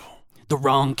was you"? The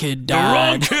wrong kid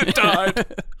died. The wrong kid died.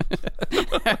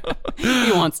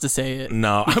 wants to say it.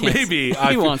 No, maybe.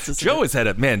 He wants to say Joe it. has had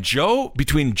it. Man,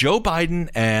 between Joe Biden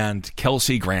and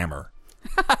Kelsey Grammer.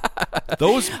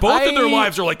 Both of their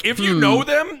lives are like, if you know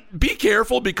them, be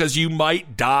careful because you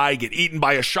might die, get eaten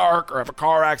by a shark, or have a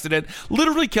car accident.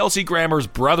 Literally, Kelsey Grammer's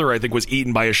brother, I think, was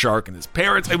eaten by a shark, and his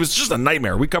parents. It was just a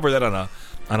nightmare. We covered that on a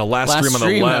last stream on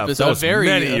the left. Episode, that was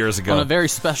many years ago. On a very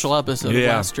special episode of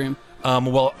Last Stream.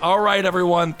 Well, all right,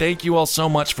 everyone. Thank you all so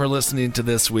much for listening to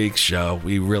this week's show.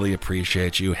 We really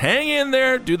appreciate you. Hang in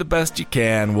there. Do the best you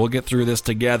can. We'll get through this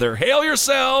together. Hail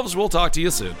yourselves. We'll talk to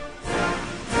you soon.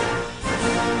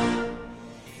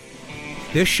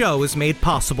 This show is made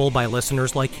possible by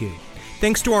listeners like you.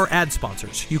 Thanks to our ad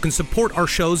sponsors, you can support our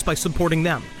shows by supporting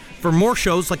them. For more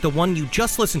shows like the one you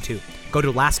just listened to, go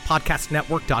to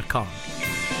lastpodcastnetwork.com.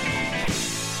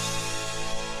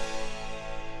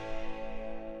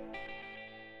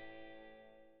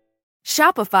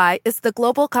 Shopify is the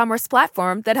global commerce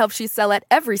platform that helps you sell at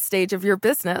every stage of your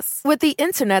business. With the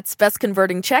internet's best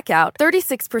converting checkout,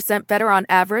 36% better on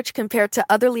average compared to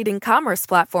other leading commerce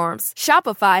platforms,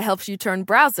 Shopify helps you turn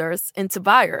browsers into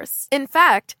buyers. In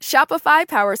fact, Shopify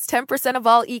powers 10% of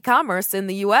all e-commerce in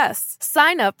the U.S.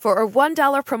 Sign up for a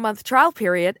 $1 per month trial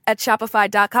period at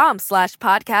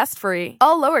shopify.com/podcast free.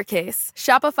 All lowercase,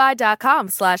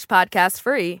 shopify.com/podcast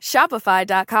free,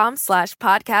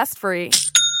 shopify.com/podcast free.